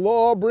 The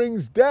law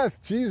brings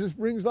death. Jesus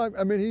brings life.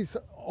 I mean,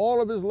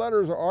 all of his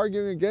letters are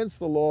arguing against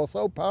the law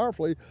so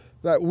powerfully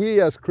that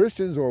we as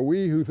Christians, or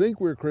we who think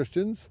we're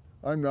Christians,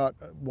 I'm not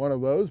one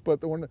of those,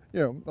 but the one,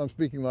 I'm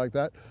speaking like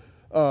that,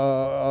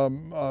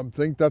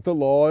 think that the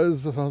law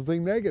is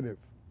something negative.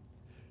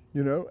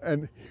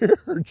 And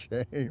here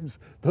James,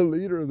 the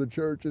leader of the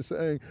church, is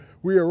saying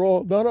we are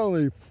all not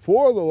only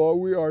for the law,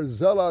 we are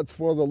zealots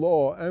for the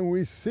law. And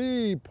we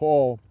see,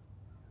 Paul,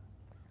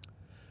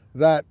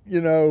 that,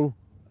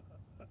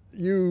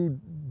 you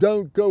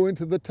don't go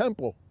into the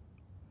temple.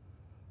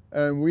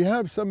 And we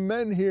have some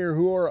men here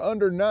who are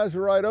under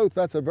Nazirite oath.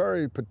 That's a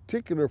very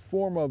particular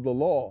form of the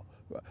law.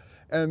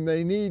 And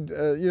they need,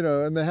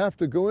 and they have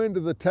to go into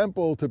the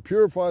temple to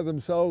purify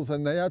themselves,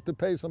 and they have to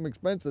pay some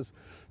expenses.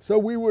 So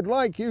we would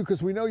like you,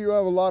 because we know you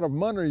have a lot of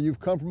money, you've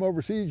come from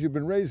overseas, you've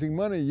been raising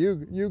money,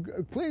 you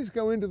please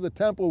go into the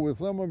temple with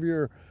some of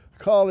your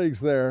colleagues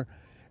there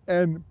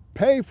and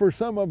pay for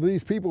some of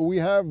these people we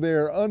have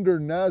there under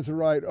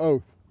Nazirite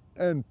oath.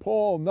 And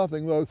Paul,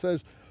 nothing loath,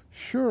 says,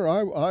 sure,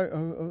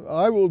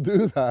 I will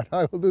do that.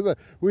 I will do that.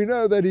 We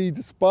know that he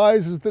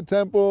despises the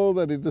temple,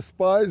 that he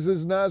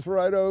despises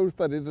Nazirite oath,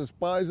 that he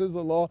despises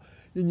the law,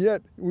 and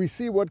yet we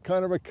see what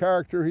kind of a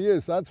character he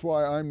is. That's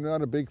why I'm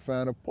not a big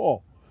fan of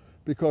Paul,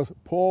 because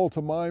Paul,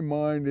 to my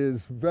mind,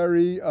 is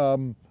very,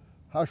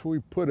 how shall we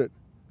put it,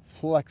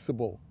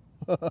 flexible.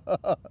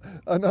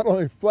 Not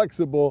only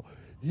flexible,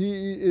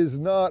 he is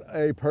not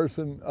a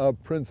person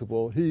of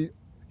principle.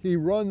 He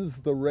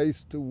runs the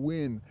race to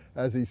win,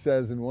 as he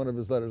says in one of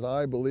his letters.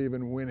 I believe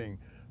in winning,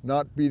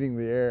 not beating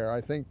the air.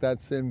 I think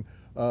that's in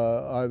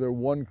either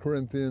 1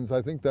 Corinthians,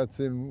 I think that's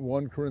in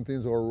 1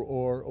 Corinthians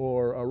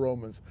or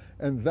Romans.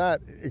 And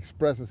that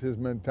expresses his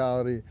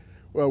mentality.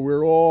 Well,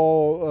 we're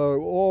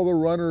all the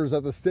runners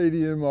at the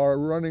stadium are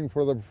running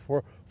for the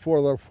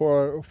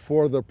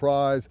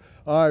prize.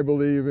 I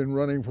believe in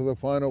running for the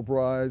final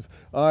prize.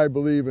 I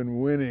believe in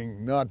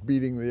winning, not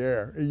beating the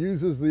air. He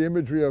uses the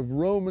imagery of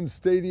Roman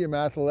stadium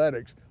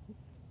athletics.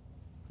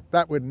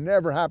 That would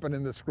never happen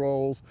in the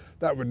scrolls.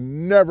 That would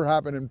never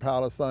happen in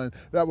Palestine.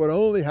 That would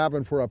only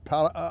happen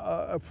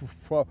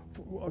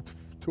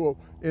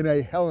in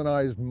a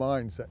Hellenized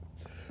mindset.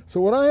 So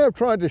what I have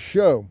tried to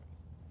show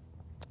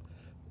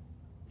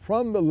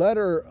from the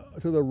letter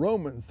to the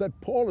Romans, that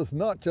Paul is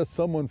not just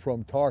someone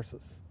from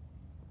Tarsus.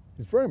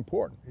 He's very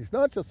important. He's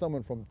not just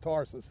someone from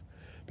Tarsus,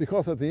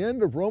 because at the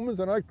end of Romans,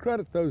 and I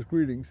credit those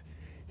greetings,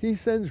 he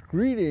sends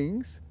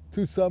greetings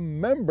to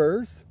some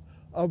members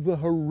of the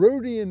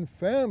Herodian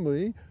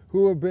family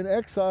who have been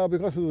exiled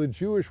because of the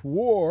Jewish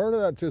war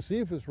that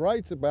Josephus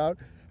writes about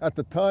at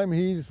the time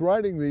he's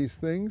writing these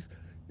things,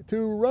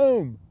 to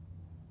Rome.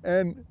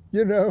 And,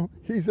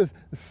 he says,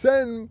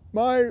 send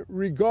my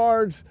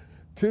regards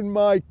to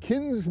my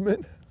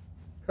kinsman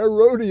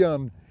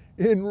Herodion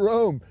in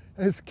Rome.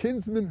 His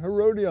kinsman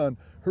Herodion.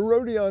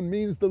 Herodion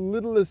means the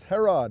littlest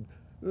Herod,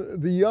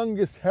 the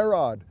youngest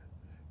Herod,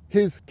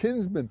 his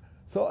kinsman.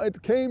 So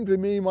it came to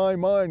me, my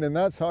mind, and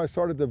that's how I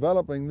started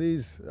developing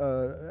these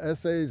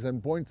essays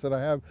and points that I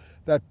have,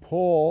 that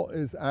Paul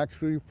is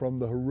actually from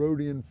the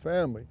Herodian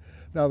family.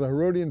 Now, the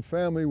Herodian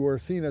family were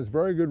seen as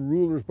very good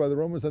rulers by the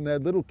Romans, and they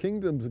had little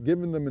kingdoms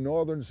given them in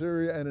northern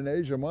Syria and in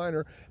Asia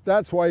Minor.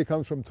 That's why he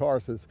comes from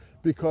Tarsus,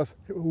 because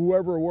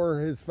whoever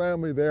were his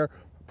family there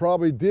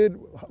probably did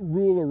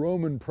rule a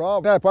Roman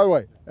province. By the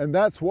way, and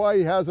that's why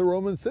he has a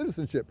Roman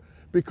citizenship,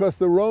 because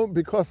the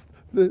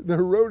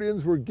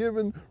Herodians were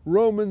given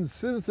Roman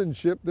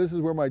citizenship. This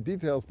is where my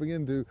details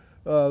begin to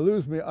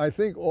lose me. I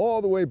think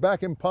all the way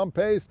back in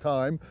Pompey's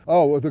time.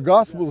 Oh, with the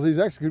Gospels, he's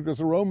executed because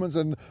the Romans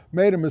had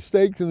made a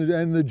mistake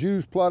and the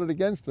Jews plotted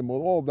against him. Well,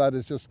 all of that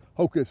is just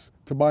hocus,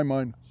 to my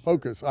mind,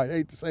 hocus. I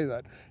hate to say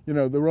that.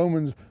 The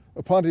Romans,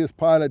 Pontius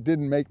Pilate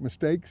didn't make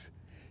mistakes.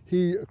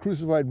 He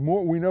crucified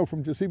more, we know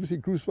from Josephus, he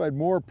crucified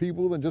more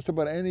people than just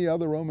about any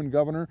other Roman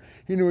governor.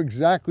 He knew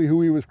exactly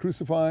who he was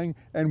crucifying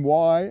and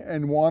why,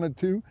 and wanted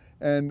to.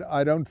 And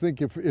I don't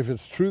think if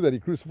it's true that he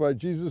crucified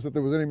Jesus, that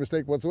there was any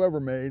mistake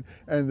whatsoever made,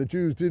 and the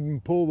Jews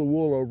didn't pull the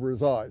wool over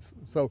his eyes.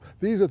 So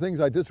these are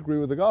things I disagree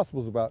with the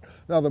Gospels about.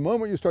 Now, the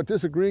moment you start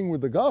disagreeing with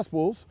the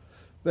Gospels,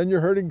 then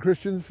you're hurting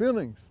Christians'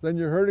 feelings. Then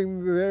you're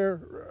hurting their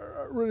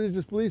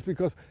religious beliefs,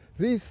 because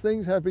these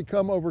things have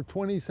become over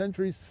 20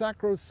 centuries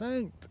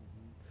sacrosanct.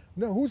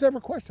 No, who's ever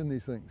questioned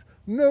these things?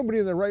 Nobody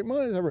in their right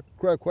mind has ever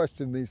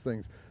questioned these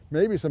things.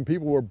 Maybe some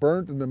people were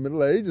burnt in the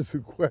Middle Ages who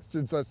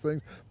questioned such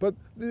things, but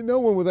no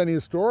one with any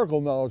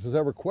historical knowledge has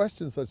ever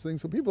questioned such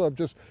things. So people have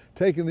just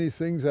taken these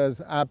things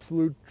as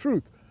absolute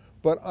truth.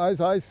 But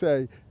as I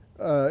say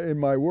in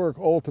my work,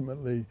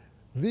 ultimately,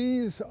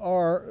 these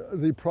are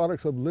the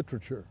products of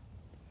literature.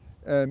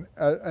 And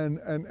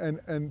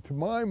to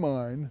my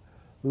mind,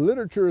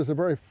 literature is a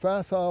very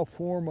facile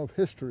form of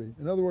history.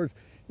 In other words,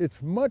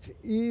 it's much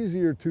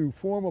easier to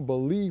form a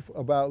belief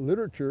about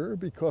literature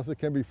because it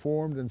can be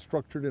formed and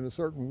structured in a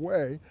certain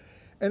way.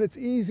 And it's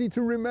easy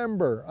to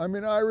remember. I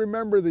mean, I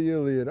remember the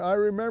Iliad, I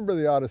remember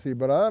the Odyssey,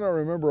 but I don't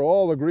remember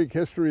all the Greek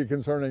history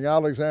concerning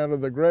Alexander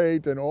the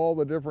Great and all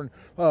the different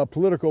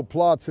political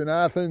plots in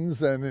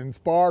Athens and in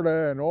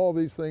Sparta and all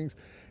these things.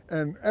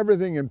 And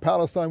everything in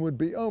Palestine would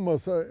be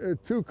almost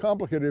too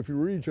complicated. If you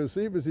read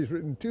Josephus, he's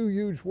written 2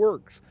 huge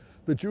works,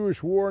 The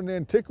Jewish War and the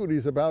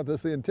Antiquities, about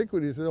this. The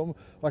Antiquities is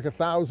like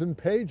 1,000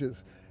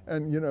 pages.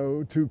 And, you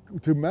know,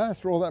 to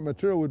master all that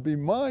material would be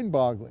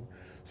mind-boggling.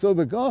 So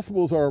the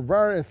Gospels are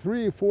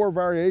 3 or 4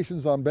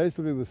 variations on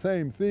basically the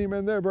same theme,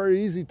 and they're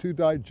very easy to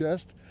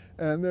digest,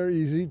 and they're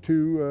easy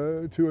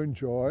to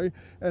enjoy,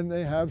 and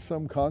they have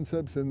some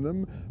concepts in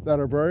them that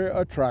are very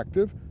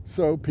attractive.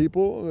 So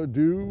people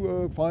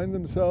do find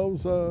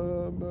themselves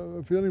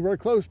feeling very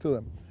close to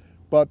them.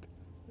 But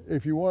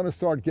if you want to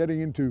start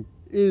getting into,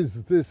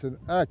 is this an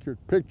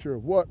accurate picture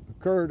of what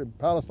occurred in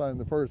Palestine in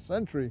the 1st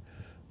century,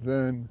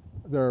 then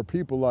there are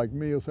people like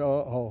me who say,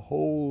 oh,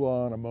 hold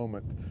on a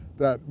moment.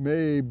 That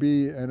may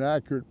be an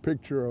accurate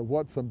picture of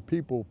what some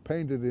people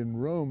painted in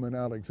Rome and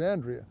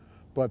Alexandria,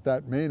 but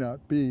that may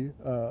not be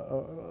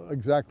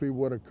exactly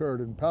what occurred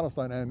in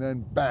Palestine. And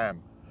then,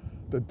 bam,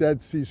 the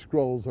Dead Sea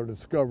Scrolls are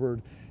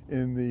discovered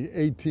in the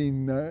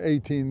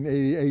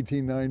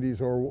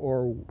 1890s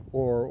or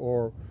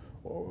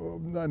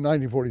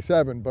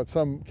 1947, but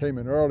some came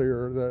in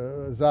earlier.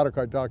 The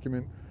Zadokite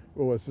document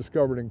was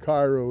discovered in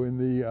Cairo in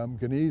the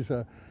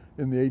Geniza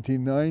in the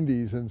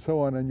 1890s and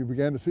so on, and you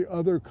began to see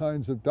other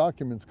kinds of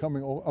documents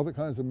coming, other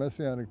kinds of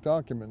messianic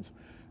documents.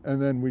 And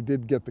then we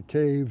did get the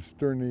caves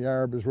during the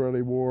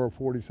Arab-Israeli War,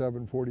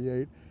 47,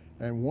 48.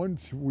 And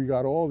once we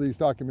got all these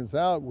documents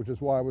out, which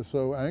is why I was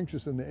so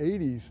anxious in the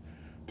 80s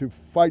to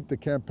fight the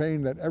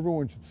campaign that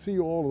everyone should see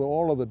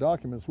all of the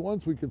documents.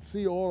 Once we could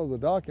see all of the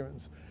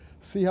documents,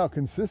 see how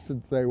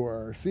consistent they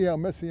were, see how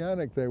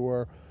messianic they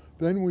were,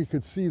 then we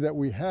could see that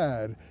we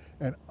had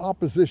an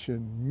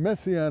opposition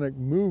messianic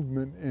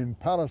movement in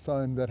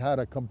Palestine that had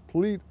a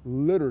complete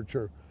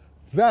literature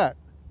that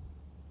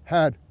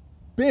had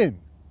been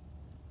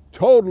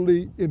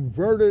totally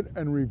inverted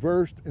and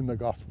reversed in the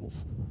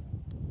Gospels.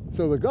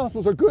 So the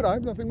Gospels are good. I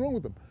have nothing wrong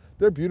with them.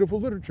 They're beautiful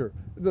literature.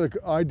 The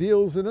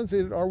ideals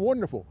enunciated are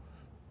wonderful.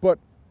 But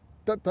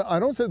I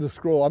don't say the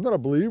scroll. I'm not a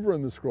believer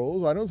in the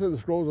scrolls. I don't say the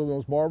scrolls are the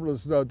most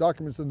marvelous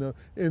documents in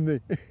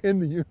the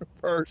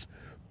universe.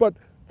 But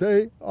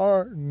they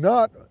are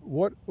not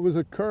what was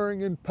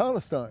occurring in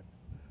Palestine.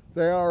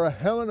 They are a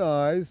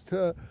Hellenized,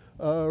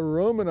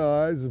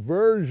 Romanized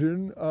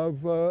version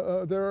of,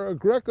 they're a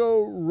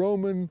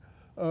Greco-Roman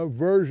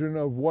version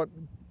of what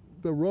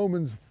the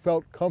Romans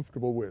felt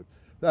comfortable with.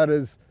 That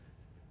is,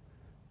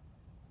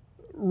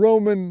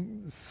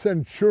 Roman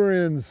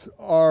centurions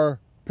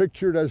are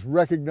pictured as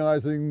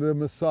recognizing the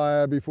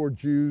Messiah before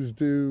Jews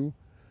do.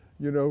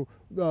 You know,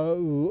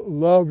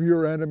 love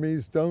your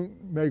enemies,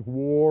 don't make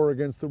war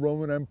against the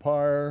Roman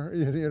Empire,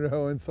 you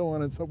know, and so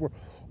on and so forth.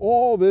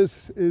 All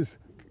this is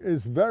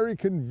very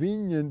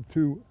convenient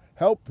to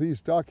help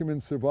these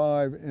documents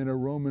survive in a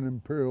Roman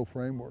imperial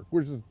framework,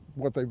 which is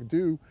what they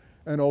do,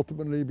 and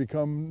ultimately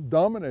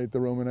dominate the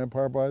Roman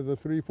Empire by the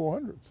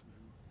 300s-400s.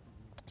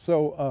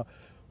 So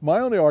my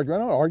only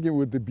argument, I don't argue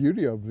with the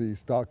beauty of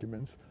these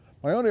documents,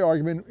 my only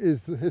argument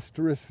is the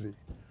historicity.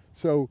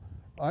 So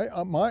my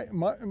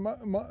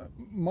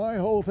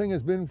whole thing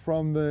has been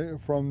from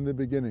the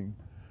beginning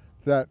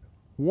that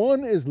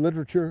one is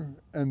literature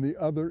and the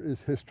other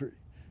is history.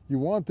 You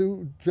want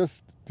to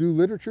just do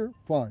literature?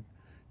 Fine.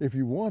 If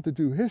you want to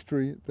do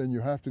history, then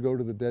you have to go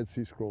to the Dead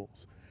Sea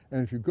Scrolls.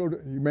 And if you go to,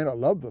 you may not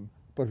love them,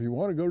 but if you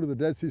want to go to the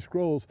Dead Sea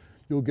Scrolls,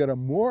 you'll get a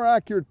more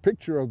accurate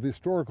picture of the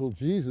historical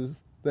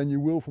Jesus than you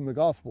will from the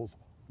Gospels.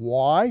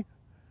 Why?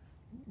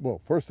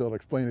 Well, first they'll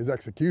explain his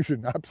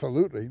execution,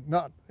 absolutely,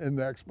 not in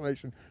the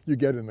explanation you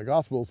get in the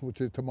Gospels,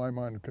 which is, to my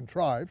mind,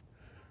 contrived,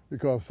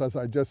 because, as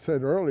I just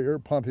said earlier,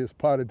 Pontius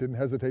Pilate didn't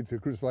hesitate to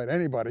crucify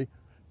anybody,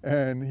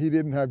 and he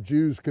didn't have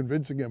Jews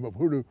convincing him of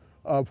who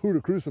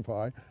to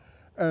crucify.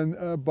 And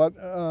but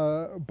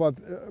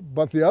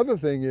the other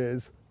thing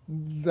is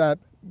that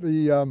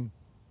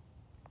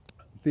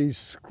these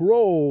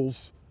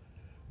scrolls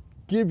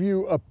give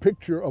you a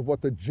picture of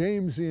what the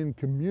Jamesian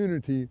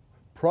community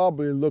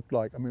probably looked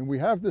like. I mean, we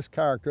have this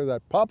character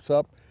that pops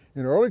up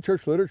in early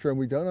church literature and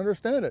we don't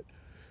understand it.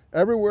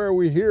 Everywhere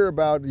we hear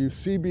about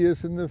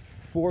Eusebius in the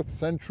 4th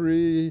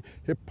century,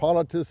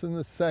 Hippolytus in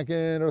the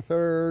 2nd or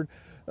 3rd,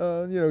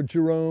 you know,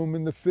 Jerome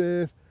in the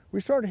 5th,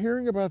 we start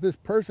hearing about this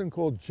person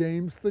called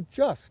James the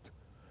Just.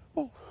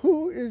 Well,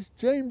 who is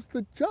James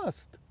the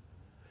Just?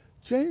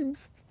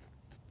 James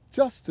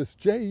Justus,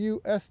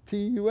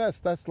 J-U-S-T-U-S,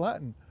 that's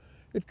Latin.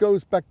 It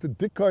goes back to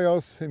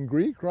dikaios in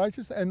Greek,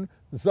 righteous, and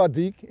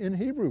Zadik in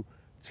Hebrew.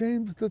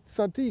 James the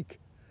Tzaddik.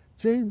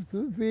 James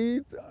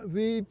the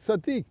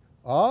Tzaddik.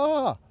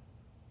 Ah,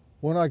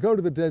 when I go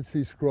to the Dead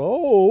Sea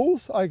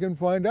Scrolls, I can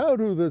find out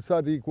who the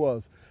Tzaddik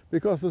was,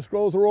 because the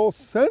scrolls are all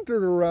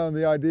centered around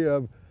the idea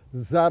of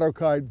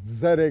Zadokite,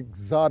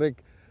 Zedek,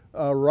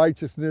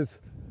 righteousness,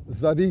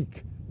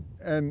 Zadik.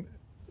 And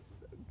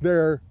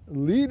their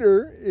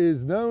leader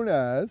is known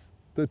as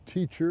the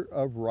teacher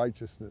of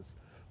righteousness,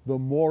 the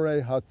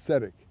Moreh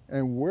HaTzedek.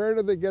 And where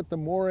do they get the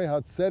Moreh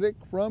HaTzedek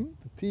from,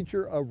 the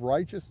teacher of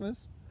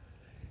righteousness?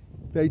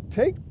 They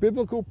take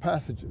biblical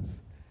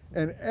passages,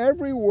 and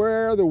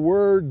everywhere the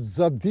word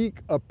Zadik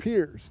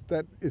appears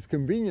that is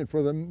convenient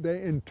for them,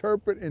 they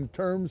interpret in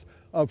terms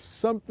of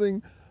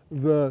something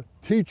the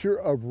teacher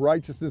of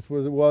righteousness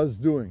was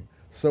doing.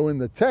 So in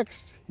the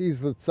text,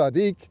 he's the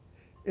tzaddik.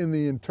 In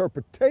the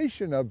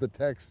interpretation of the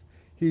text,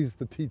 he's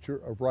the teacher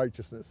of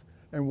righteousness.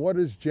 And what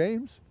is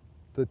James?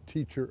 The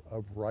teacher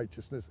of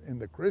righteousness in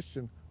the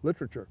Christian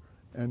literature.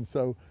 And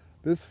so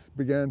this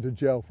began to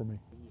gel for me.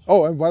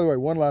 Oh, and by the way,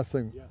 one last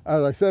thing.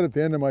 As I said at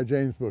the end of my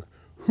James book,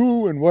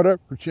 who and whatever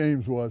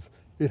James was,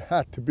 it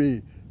had to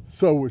be,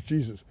 so was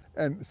Jesus.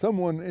 And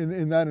someone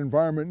in that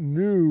environment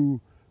knew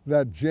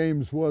that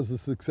James was the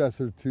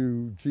successor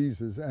to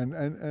Jesus,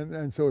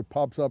 and so it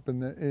pops up in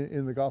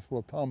the Gospel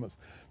of Thomas.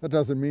 That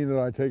doesn't mean that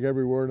I take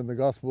every word in the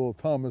Gospel of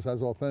Thomas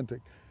as authentic.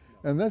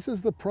 And this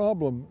is the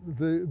problem.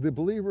 The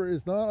believer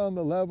is not on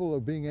the level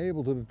of being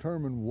able to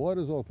determine what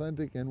is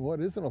authentic and what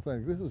isn't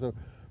authentic. This is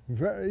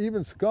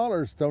even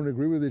scholars don't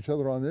agree with each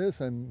other on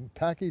this and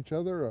attack each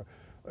other,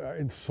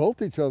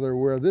 insult each other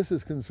where this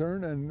is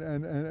concerned,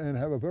 and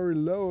have a very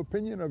low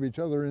opinion of each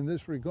other in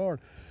this regard.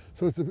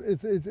 So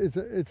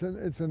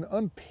it's an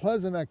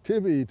unpleasant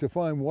activity to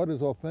find what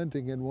is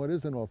authentic and what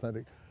isn't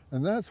authentic.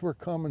 And that's where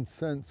common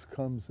sense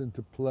comes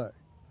into play.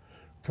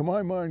 To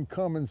my mind,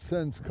 common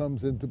sense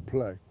comes into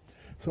play.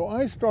 So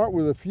I start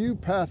with a few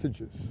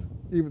passages.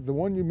 Even the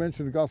one you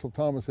mentioned, the Gospel of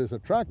Thomas, is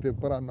attractive,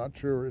 but I'm not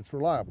sure it's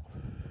reliable.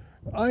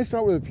 I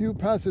start with a few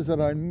passages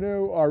that I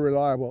know are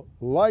reliable,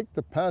 like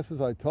the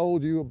passage I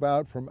told you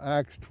about from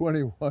Acts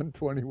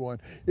 21:21.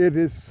 It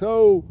is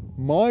so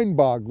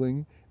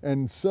mind-boggling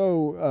and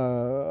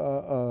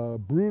so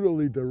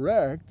brutally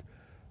direct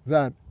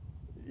that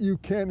you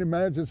can't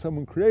imagine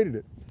someone created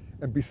it.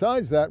 And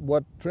besides that,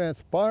 what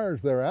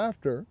transpires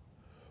thereafter,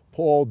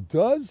 Paul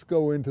does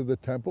go into the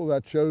temple.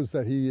 That shows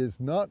that he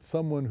is not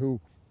someone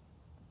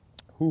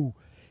who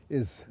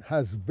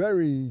has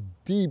very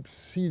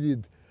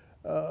deep-seated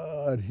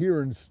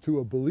adherence to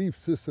a belief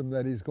system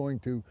that he's going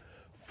to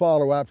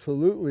follow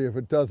absolutely if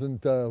it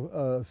doesn't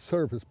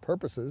serve his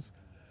purposes.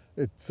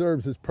 It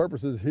serves his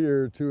purposes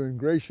here to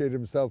ingratiate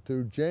himself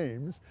to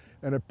James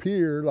and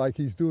appear like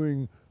he's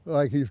doing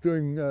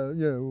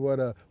what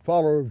a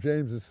follower of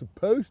James is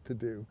supposed to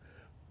do.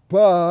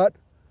 But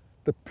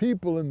the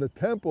people in the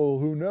temple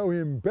who know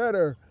him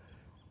better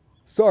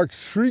start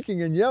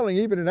shrieking and yelling,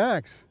 even in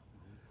Acts.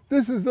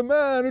 This is the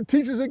man who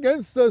teaches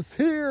against us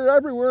here,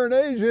 everywhere in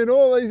Asia, and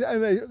all these,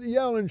 and they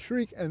yell and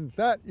shriek, and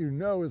that, you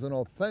know, is an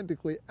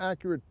authentically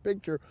accurate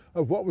picture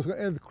of what was going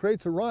on, and it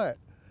creates a riot.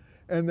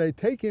 And they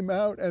take him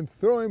out and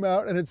throw him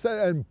out, and it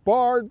said, and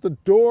barred the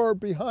door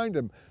behind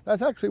him.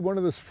 That's actually one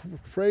of the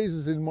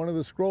phrases in one of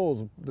the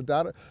scrolls,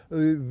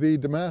 the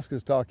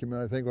Damascus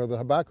document, I think, or the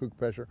Habakkuk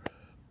Pesher.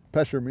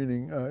 Pesher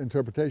meaning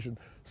interpretation.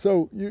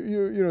 So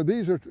you know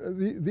these are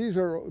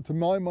to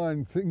my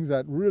mind things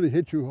that really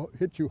hit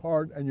you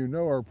hard, and you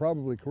know are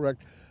probably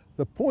correct.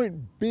 The point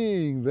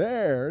being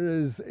there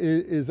is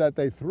that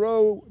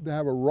they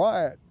have a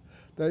riot.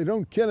 They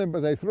don't kill him,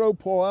 but they throw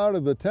Paul out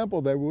of the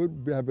temple. They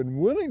would have been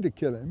willing to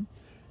kill him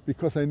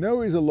because they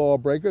know he's a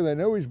lawbreaker. They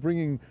know he's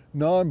bringing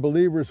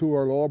non-believers who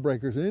are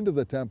lawbreakers into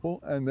the temple,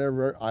 and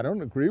I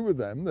don't agree with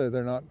them.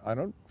 They're not. I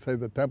don't say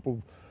the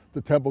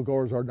temple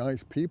goers are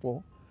nice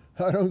people.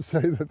 I don't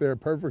say that they're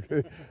perfect.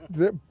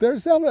 They're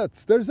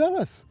zealots. They're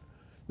zealous.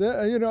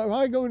 You know, if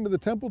I go into the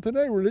temple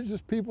today, religious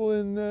people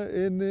in the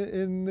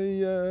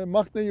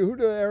Machne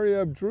Yehuda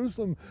area of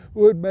Jerusalem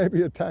would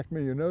maybe attack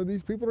me. You know,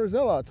 these people are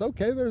zealots.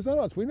 Okay, they're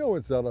zealots. We know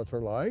what zealots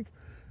are like,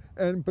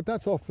 but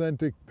that's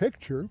authentic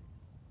picture.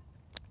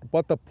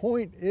 But the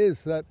point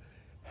is that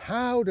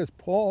how does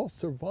Paul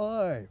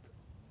survive?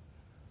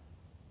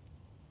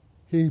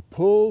 He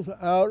pulls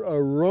out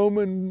a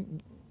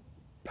Roman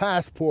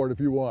passport, if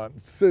you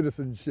want,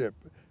 citizenship.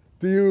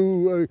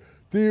 Do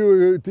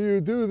you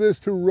do this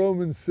to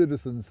Roman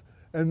citizens?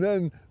 And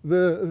then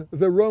the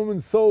Roman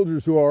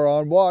soldiers who are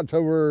on watch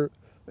over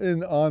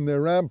on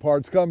their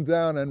ramparts come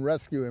down and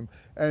rescue him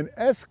and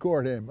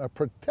escort him, a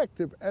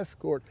protective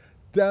escort,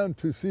 down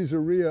to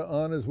Caesarea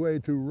on his way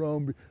to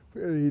Rome.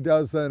 He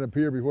does then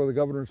appear before the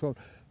governor and so on.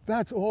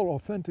 That's all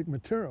authentic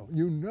material.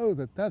 You know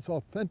that that's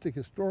authentic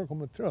historical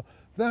material.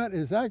 That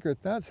is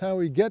accurate. That's how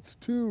he gets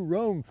to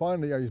Rome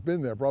finally. He's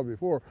been there probably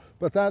before,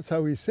 but that's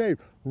how he's saved.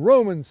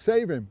 Romans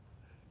save him.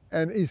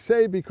 And he's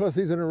saved because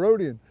he's an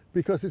Herodian,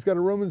 because he's got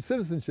a Roman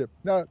citizenship.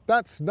 Now,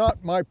 that's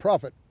not my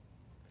prophet.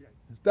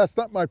 That's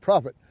not my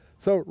prophet.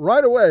 So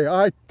right away,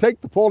 I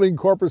take the Pauline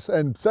corpus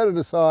and set it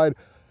aside,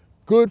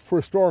 good for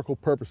historical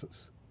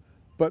purposes,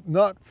 but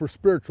not for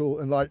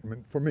spiritual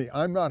enlightenment for me.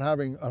 I'm not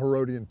having a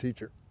Herodian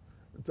teacher.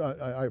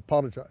 I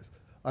apologize.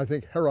 I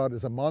think Herod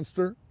is a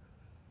monster.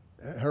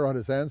 Herod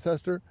is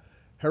ancestor.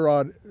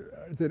 Herod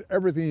did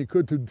everything he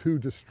could to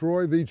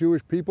destroy the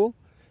Jewish people.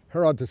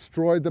 Herod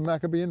destroyed the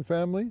Maccabean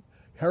family.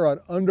 Herod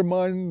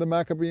undermined the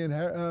Maccabean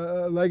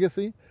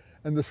legacy.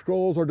 and the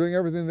scrolls are doing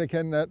everything they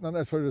can, not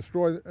necessarily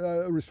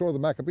restore the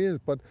Maccabees,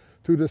 but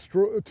to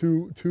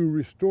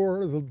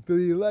restore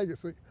the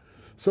legacy.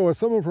 So as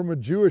someone from a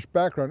Jewish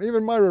background,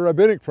 even my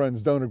rabbinic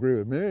friends don't agree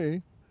with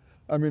me.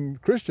 I mean,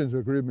 Christians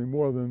agree with me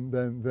more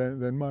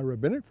than my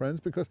rabbinic friends,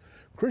 because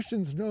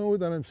Christians know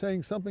that I'm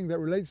saying something that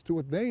relates to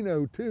what they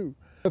know too.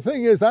 The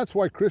thing is, that's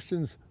why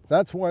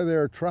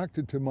they're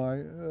attracted to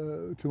my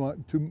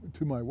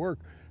work,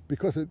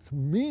 because it's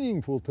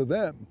meaningful to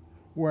them,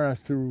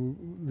 whereas to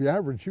the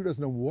average Jew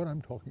doesn't know what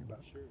I'm talking about.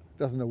 Sure.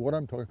 Doesn't know what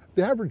I'm talking about.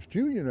 The average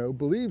Jew, you know,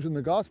 believes in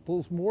the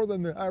Gospels more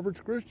than the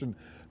average Christian.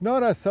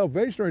 Not as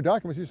salvationary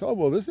documents. You say, oh,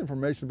 well, this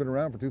information's been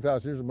around for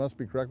 2,000 years, it must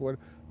be correct.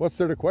 What's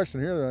there to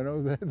question here? I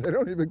know they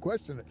don't even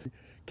question it. It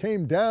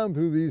came down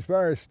through these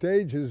various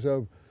stages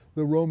of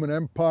the Roman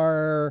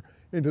Empire,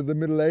 into the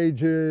Middle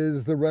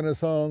Ages, the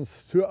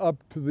Renaissance, up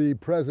to the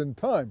present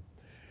time.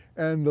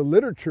 And the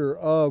literature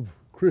of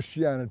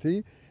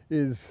Christianity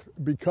is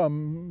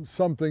become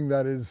something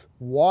that is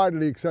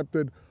widely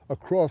accepted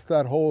across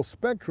that whole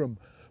spectrum.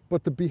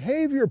 But the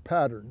behavior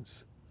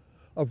patterns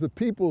of the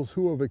peoples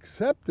who have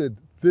accepted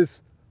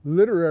this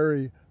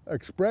literary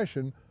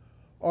expression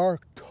are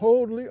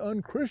totally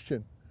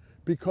un-Christian,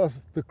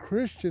 because the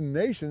Christian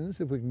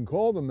nations, if we can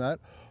call them that,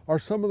 are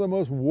some of the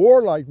most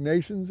warlike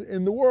nations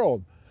in the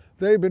world.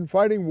 They've been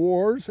fighting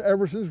wars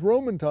ever since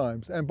Roman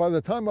times, and by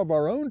the time of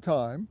our own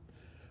time,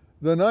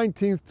 the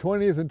 19th,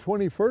 20th, and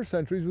 21st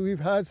centuries, we've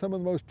had some of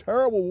the most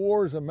terrible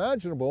wars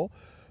imaginable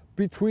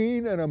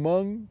between and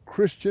among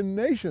Christian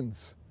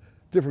nations.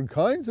 Different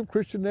kinds of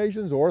Christian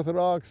nations,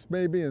 Orthodox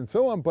maybe, and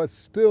so on, but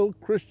still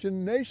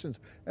Christian nations,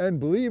 and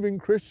believing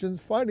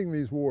Christians fighting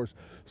these wars.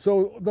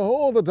 So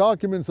the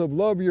documents of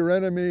love your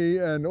enemy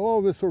and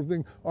all this sort of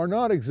thing are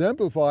not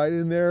exemplified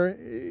in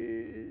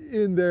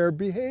their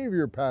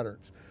behavior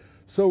patterns.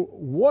 So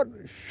what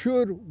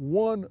should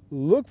one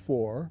look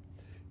for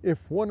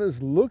if one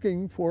is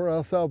looking for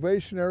a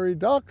salvationary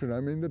doctrine? I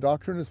mean, the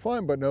doctrine is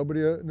fine, but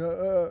nobody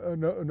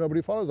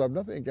follows. I have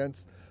nothing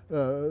against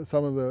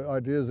some of the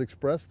ideas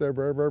expressed. They're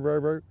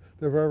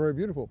very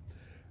beautiful.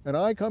 And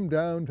I come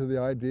down to the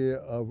idea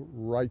of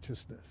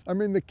righteousness. I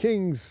mean, the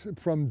kings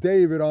from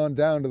David on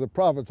down to the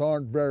prophets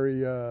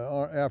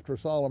after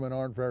Solomon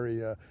aren't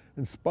very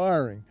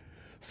inspiring.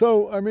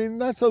 So, I mean,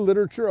 that's a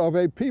literature of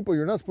a people.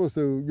 You're not supposed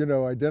to,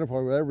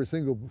 identify with every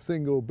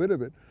single bit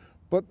of it.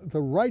 But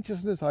the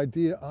righteousness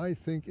idea, I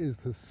think, is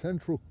the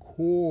central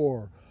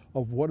core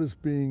of what is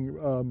being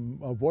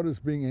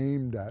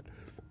aimed at.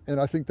 And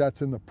I think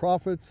that's in the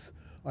prophets.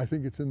 I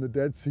think it's in the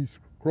Dead Sea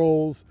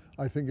Scrolls.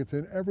 I think it's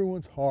in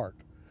everyone's heart.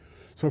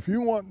 So if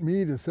you want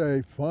me to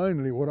say,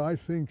 finally, what I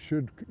think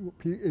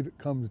it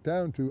comes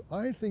down to,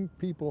 I think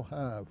people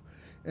have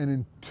an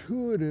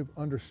intuitive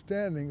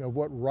understanding of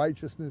what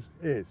righteousness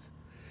is.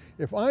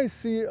 If I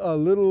see a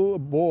little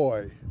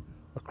boy,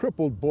 a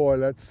crippled boy,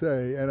 let's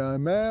say, and a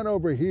man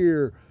over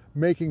here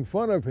making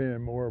fun of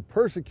him or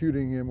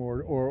persecuting him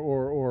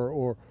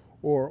or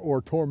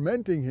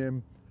tormenting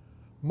him,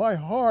 my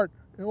heart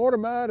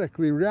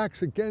automatically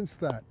reacts against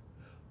that.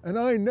 And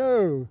I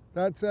know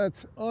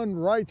that's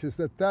unrighteous,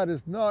 that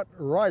is not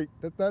right,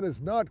 that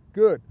is not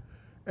good.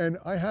 And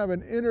I have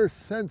an inner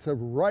sense of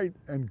right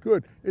and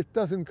good. It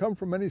doesn't come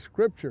from any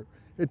scripture.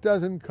 It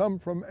doesn't come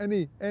from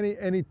any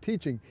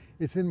teaching.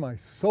 It's in my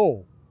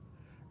soul.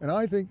 And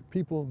I think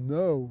people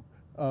know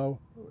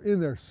in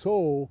their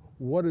soul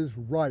what is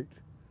right.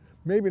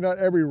 Maybe not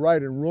every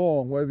right and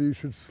wrong, whether you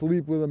should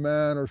sleep with a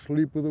man or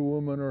sleep with a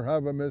woman or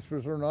have a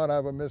mistress or not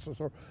have a mistress,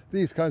 or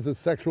these kinds of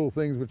sexual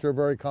things which are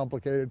very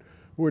complicated,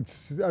 which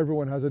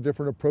everyone has a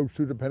different approach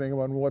to depending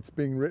on what's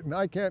being written.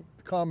 I can't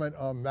comment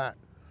on that.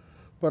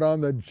 But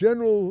on the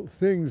general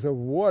things of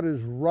what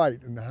is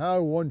right and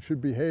how one should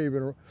behave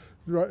in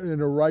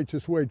a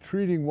righteous way,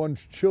 treating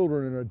one's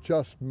children in a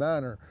just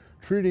manner,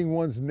 treating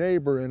one's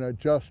neighbor in a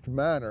just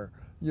manner,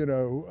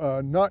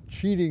 not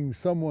cheating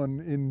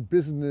someone in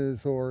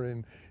business or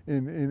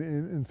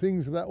in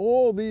things of that.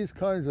 All these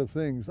kinds of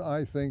things,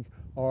 I think,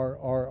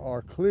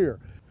 are clear.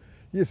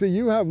 You see,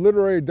 you have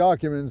literary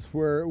documents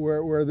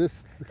where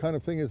this kind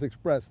of thing is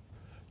expressed.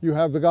 You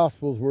have the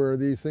Gospels where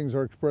these things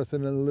are expressed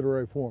in a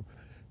literary form.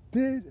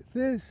 Did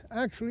this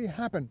actually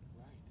happen?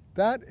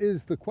 That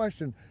is the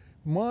question.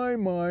 My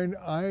mind,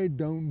 I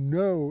don't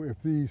know if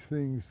these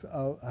things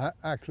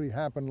actually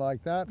happen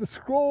like that. The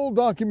scroll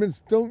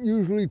documents don't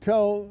usually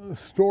tell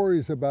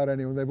stories about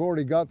anyone. They've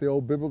already got the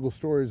old biblical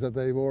stories that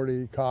they've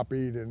already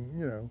copied,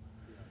 and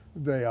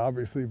they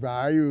obviously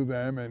value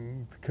them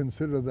and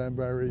consider them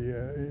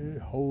very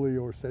holy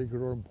or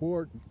sacred or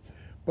important.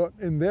 But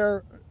in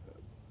their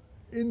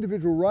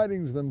individual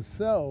writings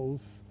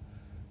themselves,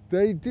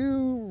 they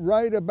do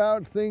write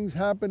about things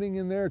happening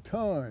in their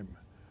time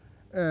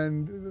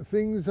and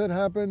things that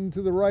happened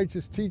to the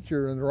righteous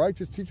teacher, and the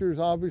righteous teacher is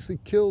obviously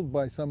killed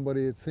by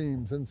somebody, it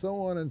seems, and so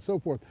on and so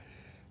forth.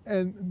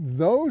 And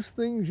those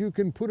things you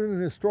can put in an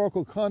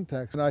historical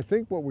context. And I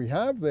think what we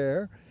have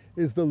there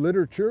is the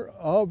literature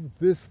of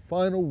this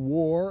final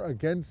war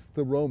against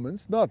the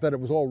Romans. Not that it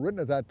was all written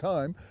at that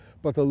time,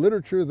 but the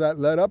literature that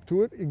led up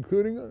to it,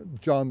 including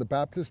John the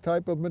Baptist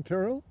type of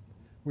material,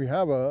 we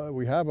have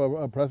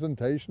a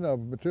presentation of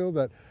material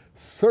that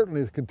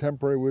certainly is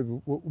contemporary with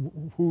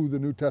who the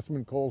New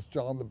Testament calls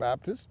John the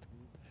Baptist,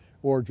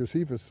 or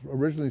Josephus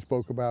originally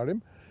spoke about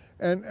him,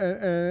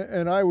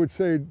 and I would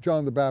say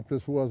John the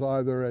Baptist was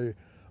either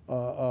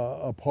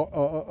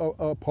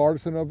a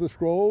partisan of the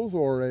scrolls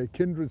or a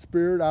kindred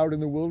spirit out in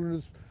the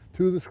wilderness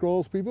to the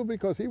scrolls people,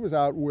 because he was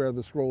out where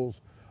the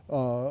scrolls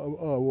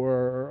were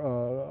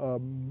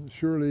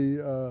surely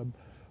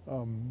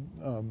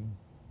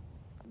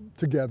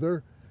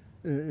together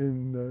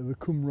in the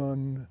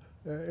Qumran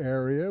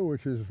area,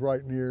 which is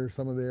right near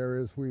some of the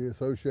areas we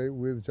associate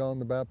with John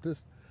the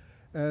Baptist,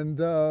 and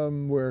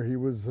where he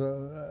was,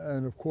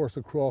 and of course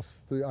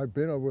across I've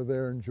been over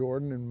there in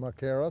Jordan, in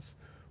Machaerus,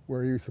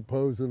 where he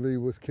supposedly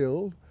was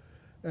killed.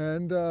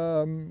 And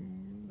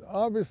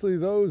obviously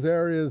those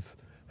areas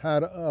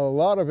had a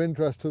lot of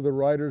interest to the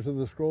writers of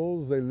the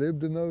scrolls. They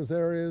lived in those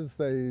areas,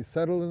 they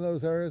settled in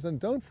those areas, and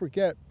don't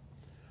forget,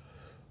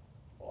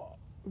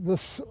 the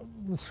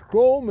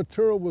scroll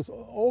material was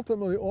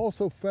ultimately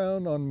also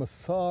found on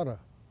Masada.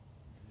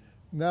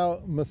 Now,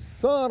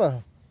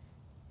 Masada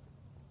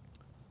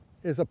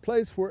is a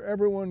place where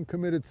everyone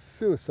committed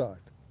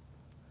suicide.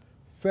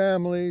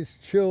 Families,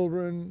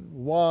 children,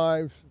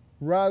 wives,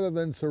 rather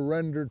than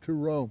surrender to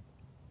Rome.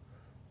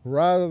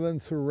 Rather than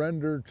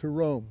surrender to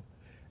Rome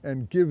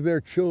and give their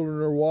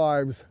children or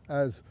wives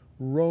as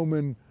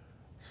Roman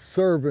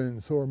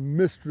servants or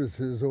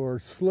mistresses or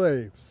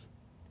slaves.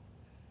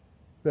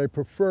 They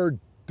preferred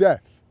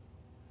death.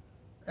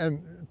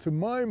 And to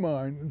my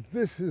mind,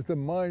 this is the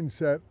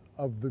mindset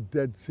of the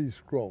Dead Sea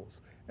Scrolls.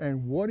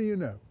 And what do you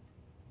know?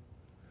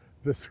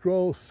 The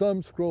scrolls,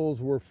 some scrolls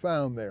were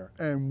found there.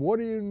 And what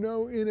do you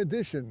know in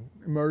addition?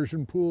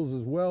 Immersion pools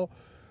as well.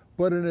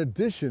 But in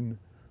addition,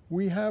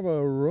 we have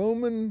a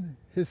Roman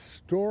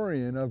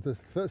historian of the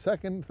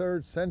 2nd,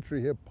 3rd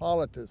century,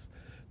 Hippolytus,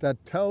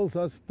 that tells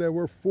us there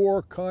were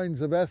 4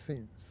 kinds of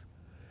Essenes.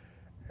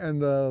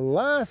 And the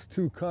last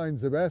 2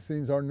 kinds of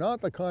Essenes are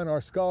not the kind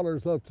our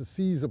scholars love to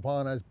seize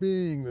upon as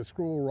being the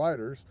scroll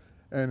writers.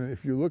 And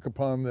if you look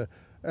upon the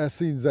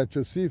Essenes that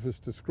Josephus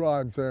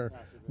describes, they're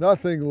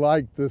nothing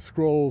like the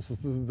scrolls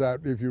that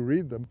if you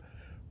read them,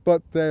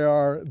 but they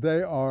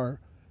are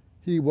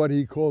what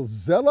he calls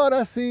Zealot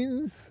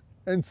Essenes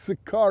and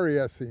Sicarii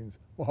Essenes.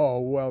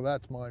 Oh, well,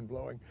 that's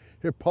mind-blowing.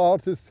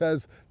 Hippolytus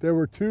says there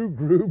were 2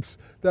 groups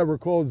that were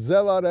called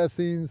Zealot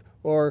Essenes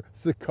or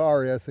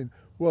Sicarii Essenes.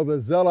 Well, the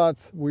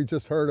Zealots we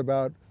just heard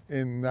about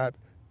in that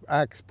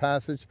Acts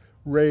passage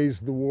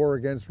raised the war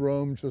against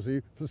Rome.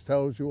 Josephus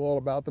tells you all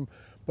about them.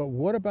 But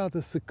what about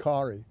the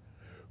Sicarii?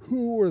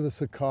 Who were the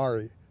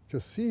Sicarii?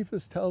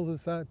 Josephus tells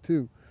us that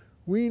too.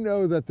 We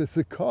know that the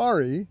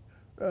Sicarii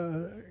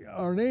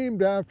are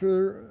named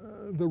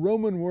after the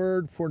Roman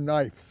word for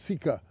knife,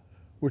 sika,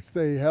 which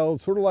they held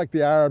sort of like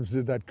the Arabs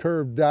did, that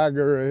curved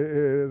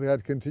dagger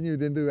that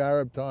continued into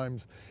Arab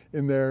times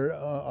in their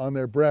on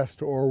their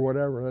breast or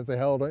whatever, that they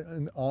held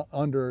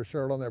under a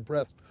shirt on their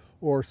breast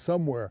or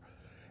somewhere.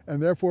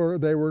 And therefore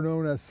they were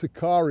known as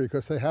Sicarii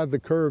because they had the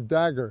curved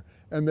dagger.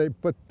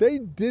 But they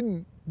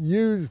didn't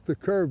use the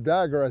curved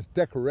dagger as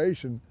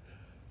decoration.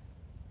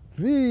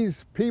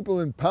 These people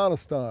in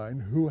Palestine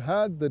who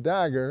had the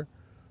dagger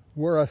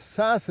were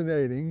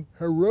assassinating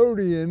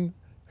Herodian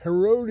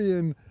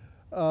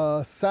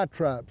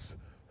satraps,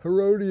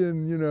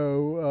 Herodian,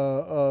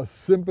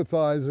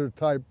 sympathizer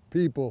type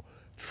people,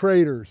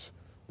 traitors.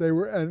 They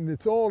were, and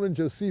it's all in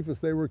Josephus.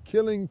 They were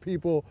killing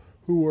people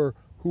who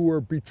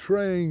were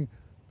betraying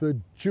the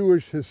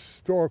Jewish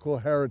historical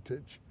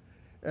heritage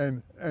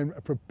and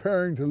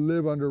preparing to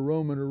live under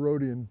Roman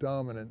Herodian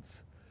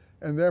dominance.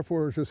 And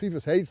therefore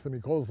Josephus hates them. He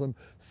calls them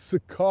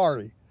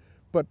Sicarii.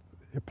 But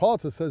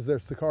Hippolytus says they're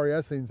Sicarii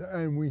Essenes,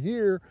 and we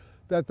hear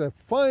that the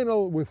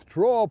final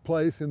withdrawal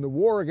place in the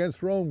war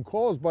against Rome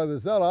caused by the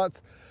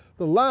Zealots,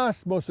 the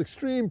last, most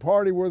extreme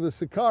party were the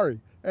Sicarii.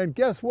 And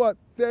guess what?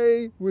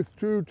 They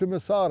withdrew to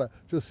Masada.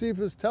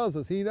 Josephus tells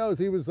us he knows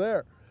he was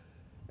there.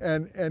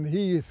 And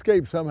he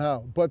escaped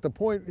somehow. But the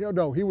point,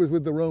 no, he was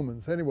with the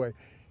Romans anyway.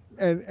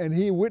 And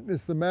he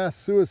witnessed the mass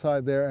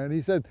suicide there. And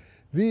he said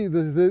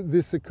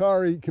the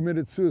Sicarii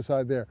committed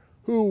suicide there.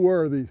 Who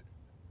were these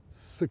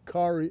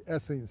Sicarii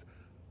Essenes?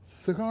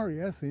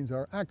 Sicarii Essenes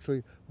are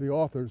actually the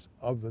authors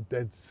of the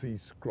Dead Sea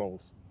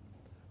Scrolls.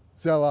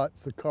 Zealot,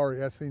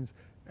 Sicarii Essenes,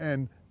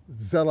 and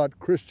Zealot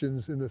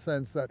Christians in the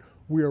sense that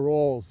we are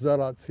all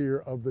zealots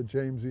here of the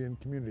Jamesian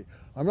community.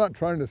 I'm not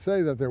trying to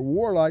say that they're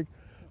warlike.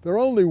 They're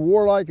only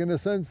warlike in the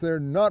sense they're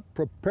not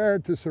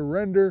prepared to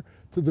surrender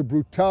to the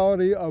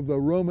brutality of the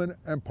Roman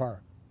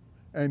Empire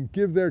and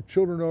give their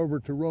children over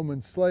to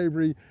Roman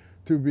slavery,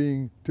 to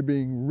being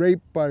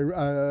raped by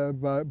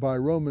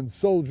Roman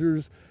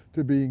soldiers,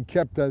 to being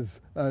kept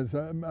as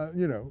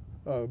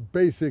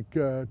basic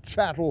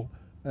chattel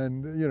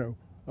and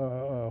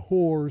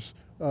whores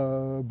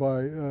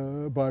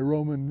by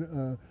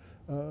Roman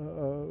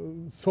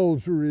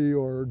soldiery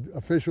or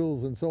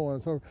officials and so on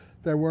and so forth.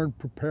 They weren't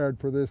prepared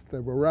for this. They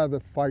would rather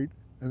fight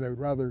and they would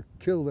rather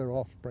kill their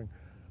offspring.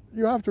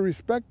 You have to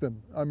respect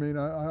them. I mean,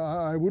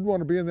 I wouldn't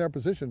want to be in their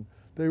position.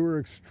 They were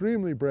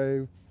extremely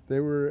brave. They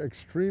were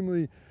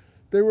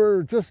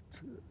just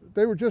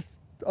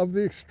of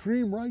the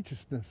extreme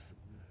righteousness,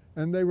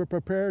 and they were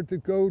prepared to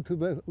go to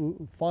the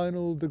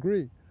final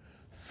degree.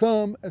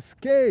 Some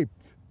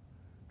escaped.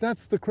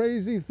 That's the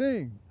crazy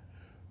thing.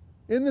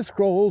 In the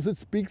scrolls, it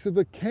speaks of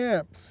the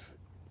camps,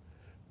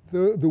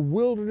 the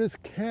wilderness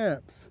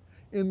camps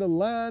in the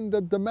land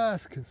of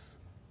Damascus.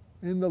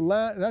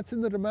 That's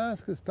in the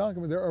Damascus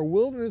document. There are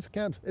wilderness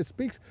camps. It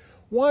speaks.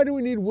 Why do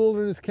we need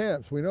wilderness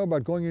camps? We know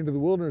about going into the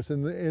wilderness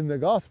in the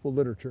gospel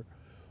literature.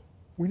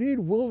 We need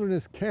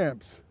wilderness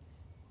camps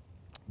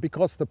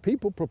because the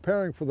people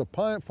preparing for the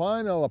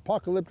final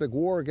apocalyptic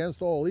war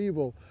against all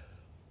evil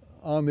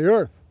on the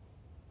earth,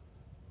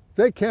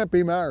 they can't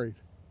be married.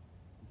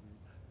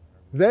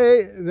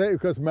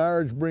 Because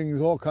marriage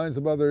brings all kinds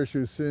of other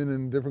issues, sin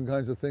and different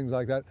kinds of things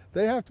like that.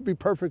 They have to be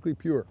perfectly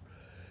pure.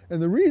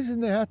 And the reason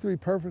they have to be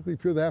perfectly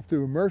pure, they have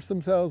to immerse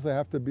themselves, they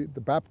have to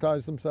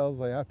baptize themselves,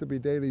 they have to be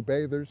daily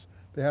bathers,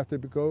 they have to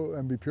go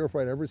and be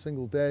purified every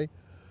single day,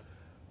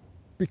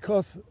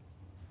 because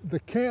the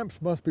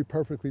camps must be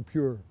perfectly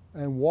pure.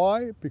 And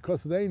why?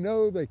 Because they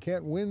know they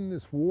can't win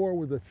this war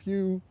with the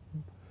few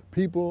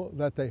people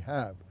that they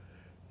have.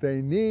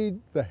 They need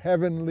the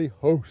heavenly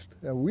host.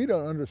 And we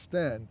don't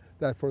understand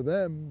that for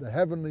them, the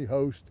heavenly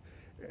host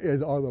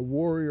are the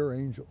warrior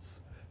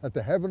angels. That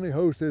the heavenly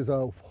host is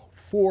a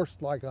force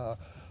like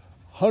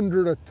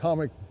 100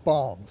 atomic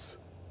bombs.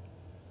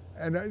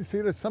 And you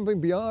see, there's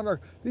something beyond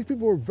these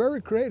people were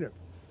very creative.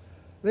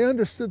 They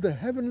understood the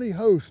heavenly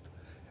host.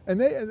 And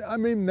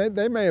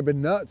they may have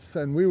been nuts,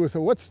 and we would say,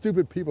 what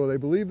stupid people, they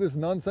believe this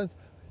nonsense?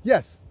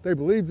 Yes, they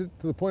believed it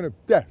to the point of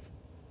death.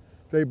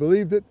 They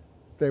believed it.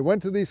 They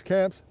went to these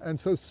camps, and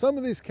so some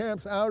of these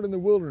camps out in the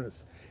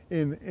wilderness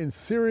in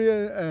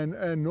Syria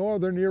and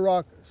northern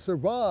Iraq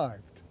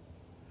survived.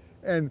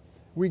 And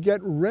we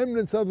get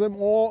remnants of them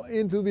all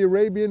into the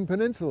Arabian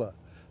Peninsula.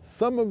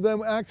 Some of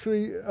them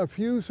actually, a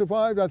few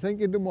survived, I think,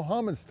 into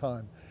Muhammad's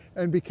time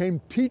and became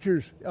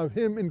teachers of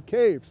him in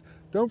caves.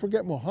 Don't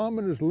forget,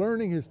 Muhammad is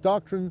learning his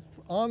doctrine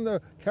on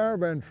the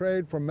caravan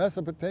trade from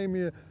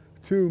Mesopotamia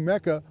to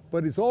Mecca,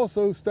 but he's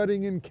also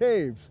studying in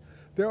caves.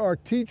 There are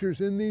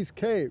teachers in these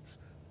caves.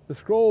 The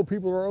scroll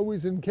people are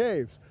always in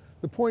caves.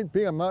 The point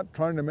being, I'm not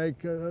trying to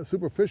make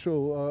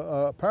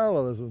superficial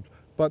parallelisms,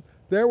 but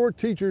there were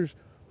teachers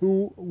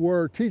who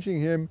were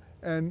teaching him,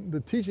 and the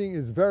teaching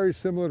is very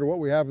similar to what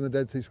we have in the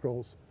Dead Sea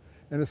Scrolls.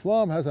 And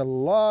Islam has a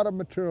lot of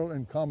material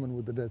in common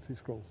with the Dead Sea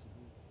Scrolls.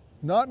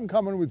 Not in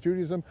common with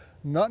Judaism,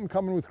 not in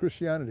common with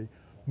Christianity.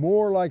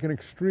 More like an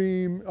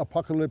extreme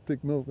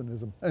apocalyptic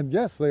militarism. And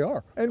yes, they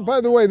are. And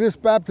by the way, this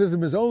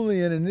baptism is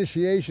only an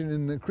initiation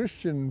in the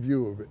Christian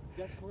view of it.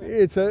 That's correct.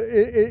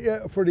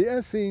 It's for the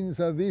Essenes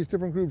of these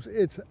different groups,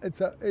 it's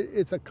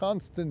a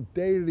constant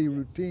daily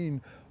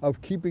routine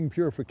of keeping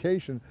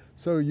purification.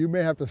 So you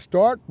may have to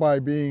start by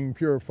being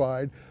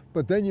purified,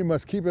 but then you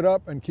must keep it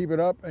up and keep it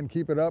up and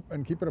keep it up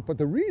and keep it up. But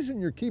the reason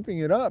you're keeping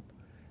it up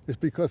is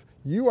because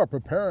you are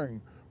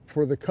preparing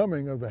for the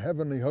coming of the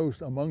heavenly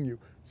host among you.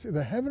 See,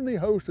 the heavenly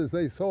host as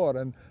they saw it,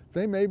 and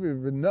they may have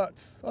been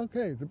nuts,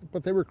 okay,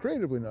 but they were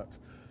creatively nuts.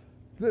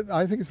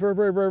 I think it's very,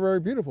 very, very, very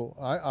beautiful.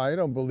 I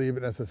don't believe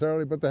it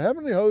necessarily, but the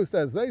heavenly host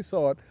as they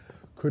saw it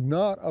could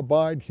not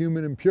abide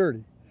human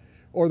impurity,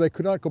 or they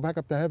could not go back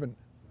up to heaven.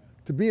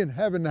 To be in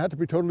heaven, they had to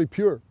be totally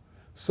pure.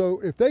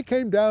 So if they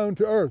came down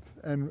to earth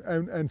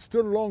and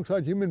stood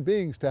alongside human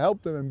beings to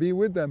help them and be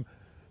with them,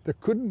 there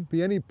couldn't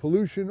be any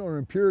pollution or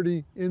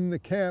impurity in the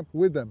camp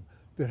with them.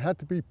 It had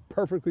to be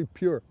perfectly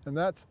pure, and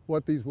that's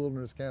what these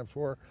wilderness camps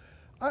were.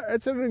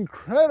 It's an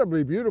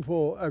incredibly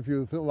beautiful, if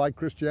you like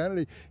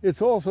Christianity,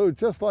 it's also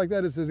just like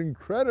that, it's an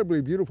incredibly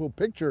beautiful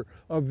picture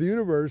of the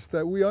universe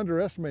that we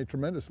underestimate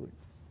tremendously.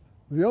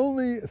 The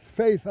only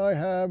faith I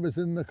have is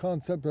in the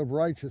concept of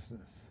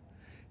righteousness.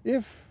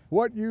 If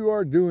what you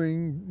are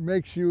doing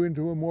makes you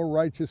into a more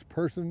righteous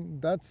person,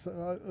 that's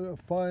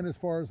fine as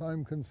far as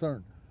I'm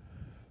concerned.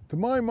 To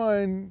my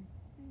mind,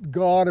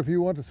 God, if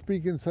you want to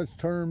speak in such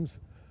terms,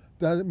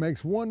 that it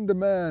makes one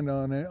demand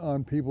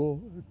on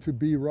people to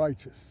be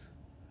righteous.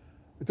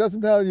 It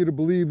doesn't tell you to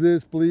believe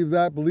this, believe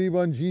that, believe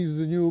on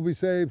Jesus and you will be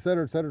saved, et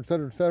cetera, et cetera, et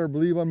cetera, et cetera.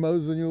 Believe on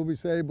Moses and you will be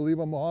saved, believe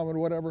on Muhammad,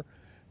 whatever.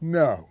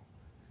 No,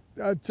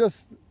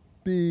 just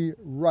be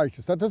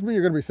righteous. That doesn't mean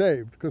you're going to be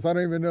saved, because I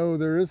don't even know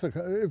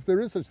if there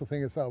is such a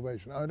thing as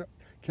salvation. I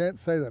can't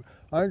say that.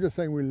 I'm just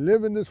saying we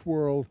live in this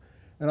world,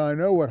 and I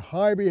know what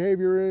high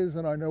behavior is,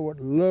 and I know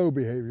what low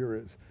behavior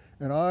is.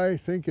 And I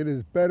think it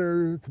is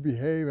better to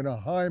behave in a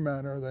high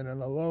manner than in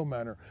a low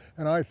manner.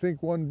 And I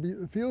think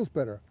one feels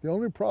better. The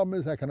only problem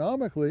is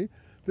economically,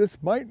 this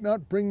might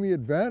not bring the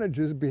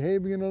advantages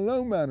behaving in a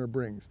low manner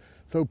brings.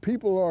 So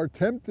people are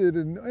tempted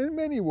in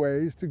many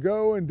ways to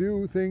go and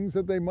do things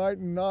that they might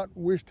not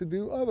wish to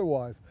do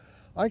otherwise.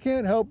 I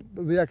can't help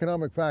the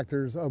economic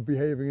factors of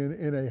behaving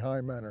in a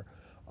high manner.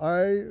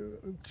 I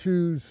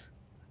choose,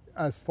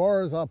 as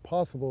far as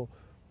possible,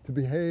 to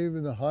behave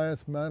in the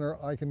highest manner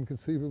I can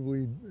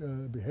conceivably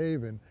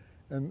behave in.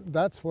 And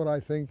that's what I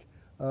think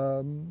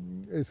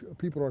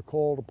people are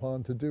called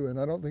upon to do. And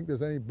I don't think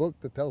there's any book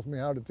that tells me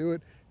how to do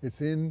it.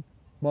 It's in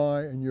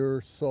my and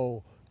your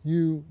soul.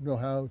 You know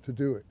how to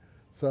do it.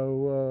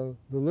 So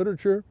the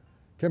literature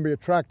can be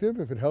attractive.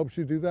 If it helps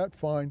you do that,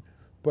 fine.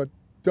 But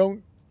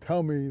don't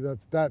tell me that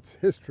that's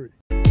history.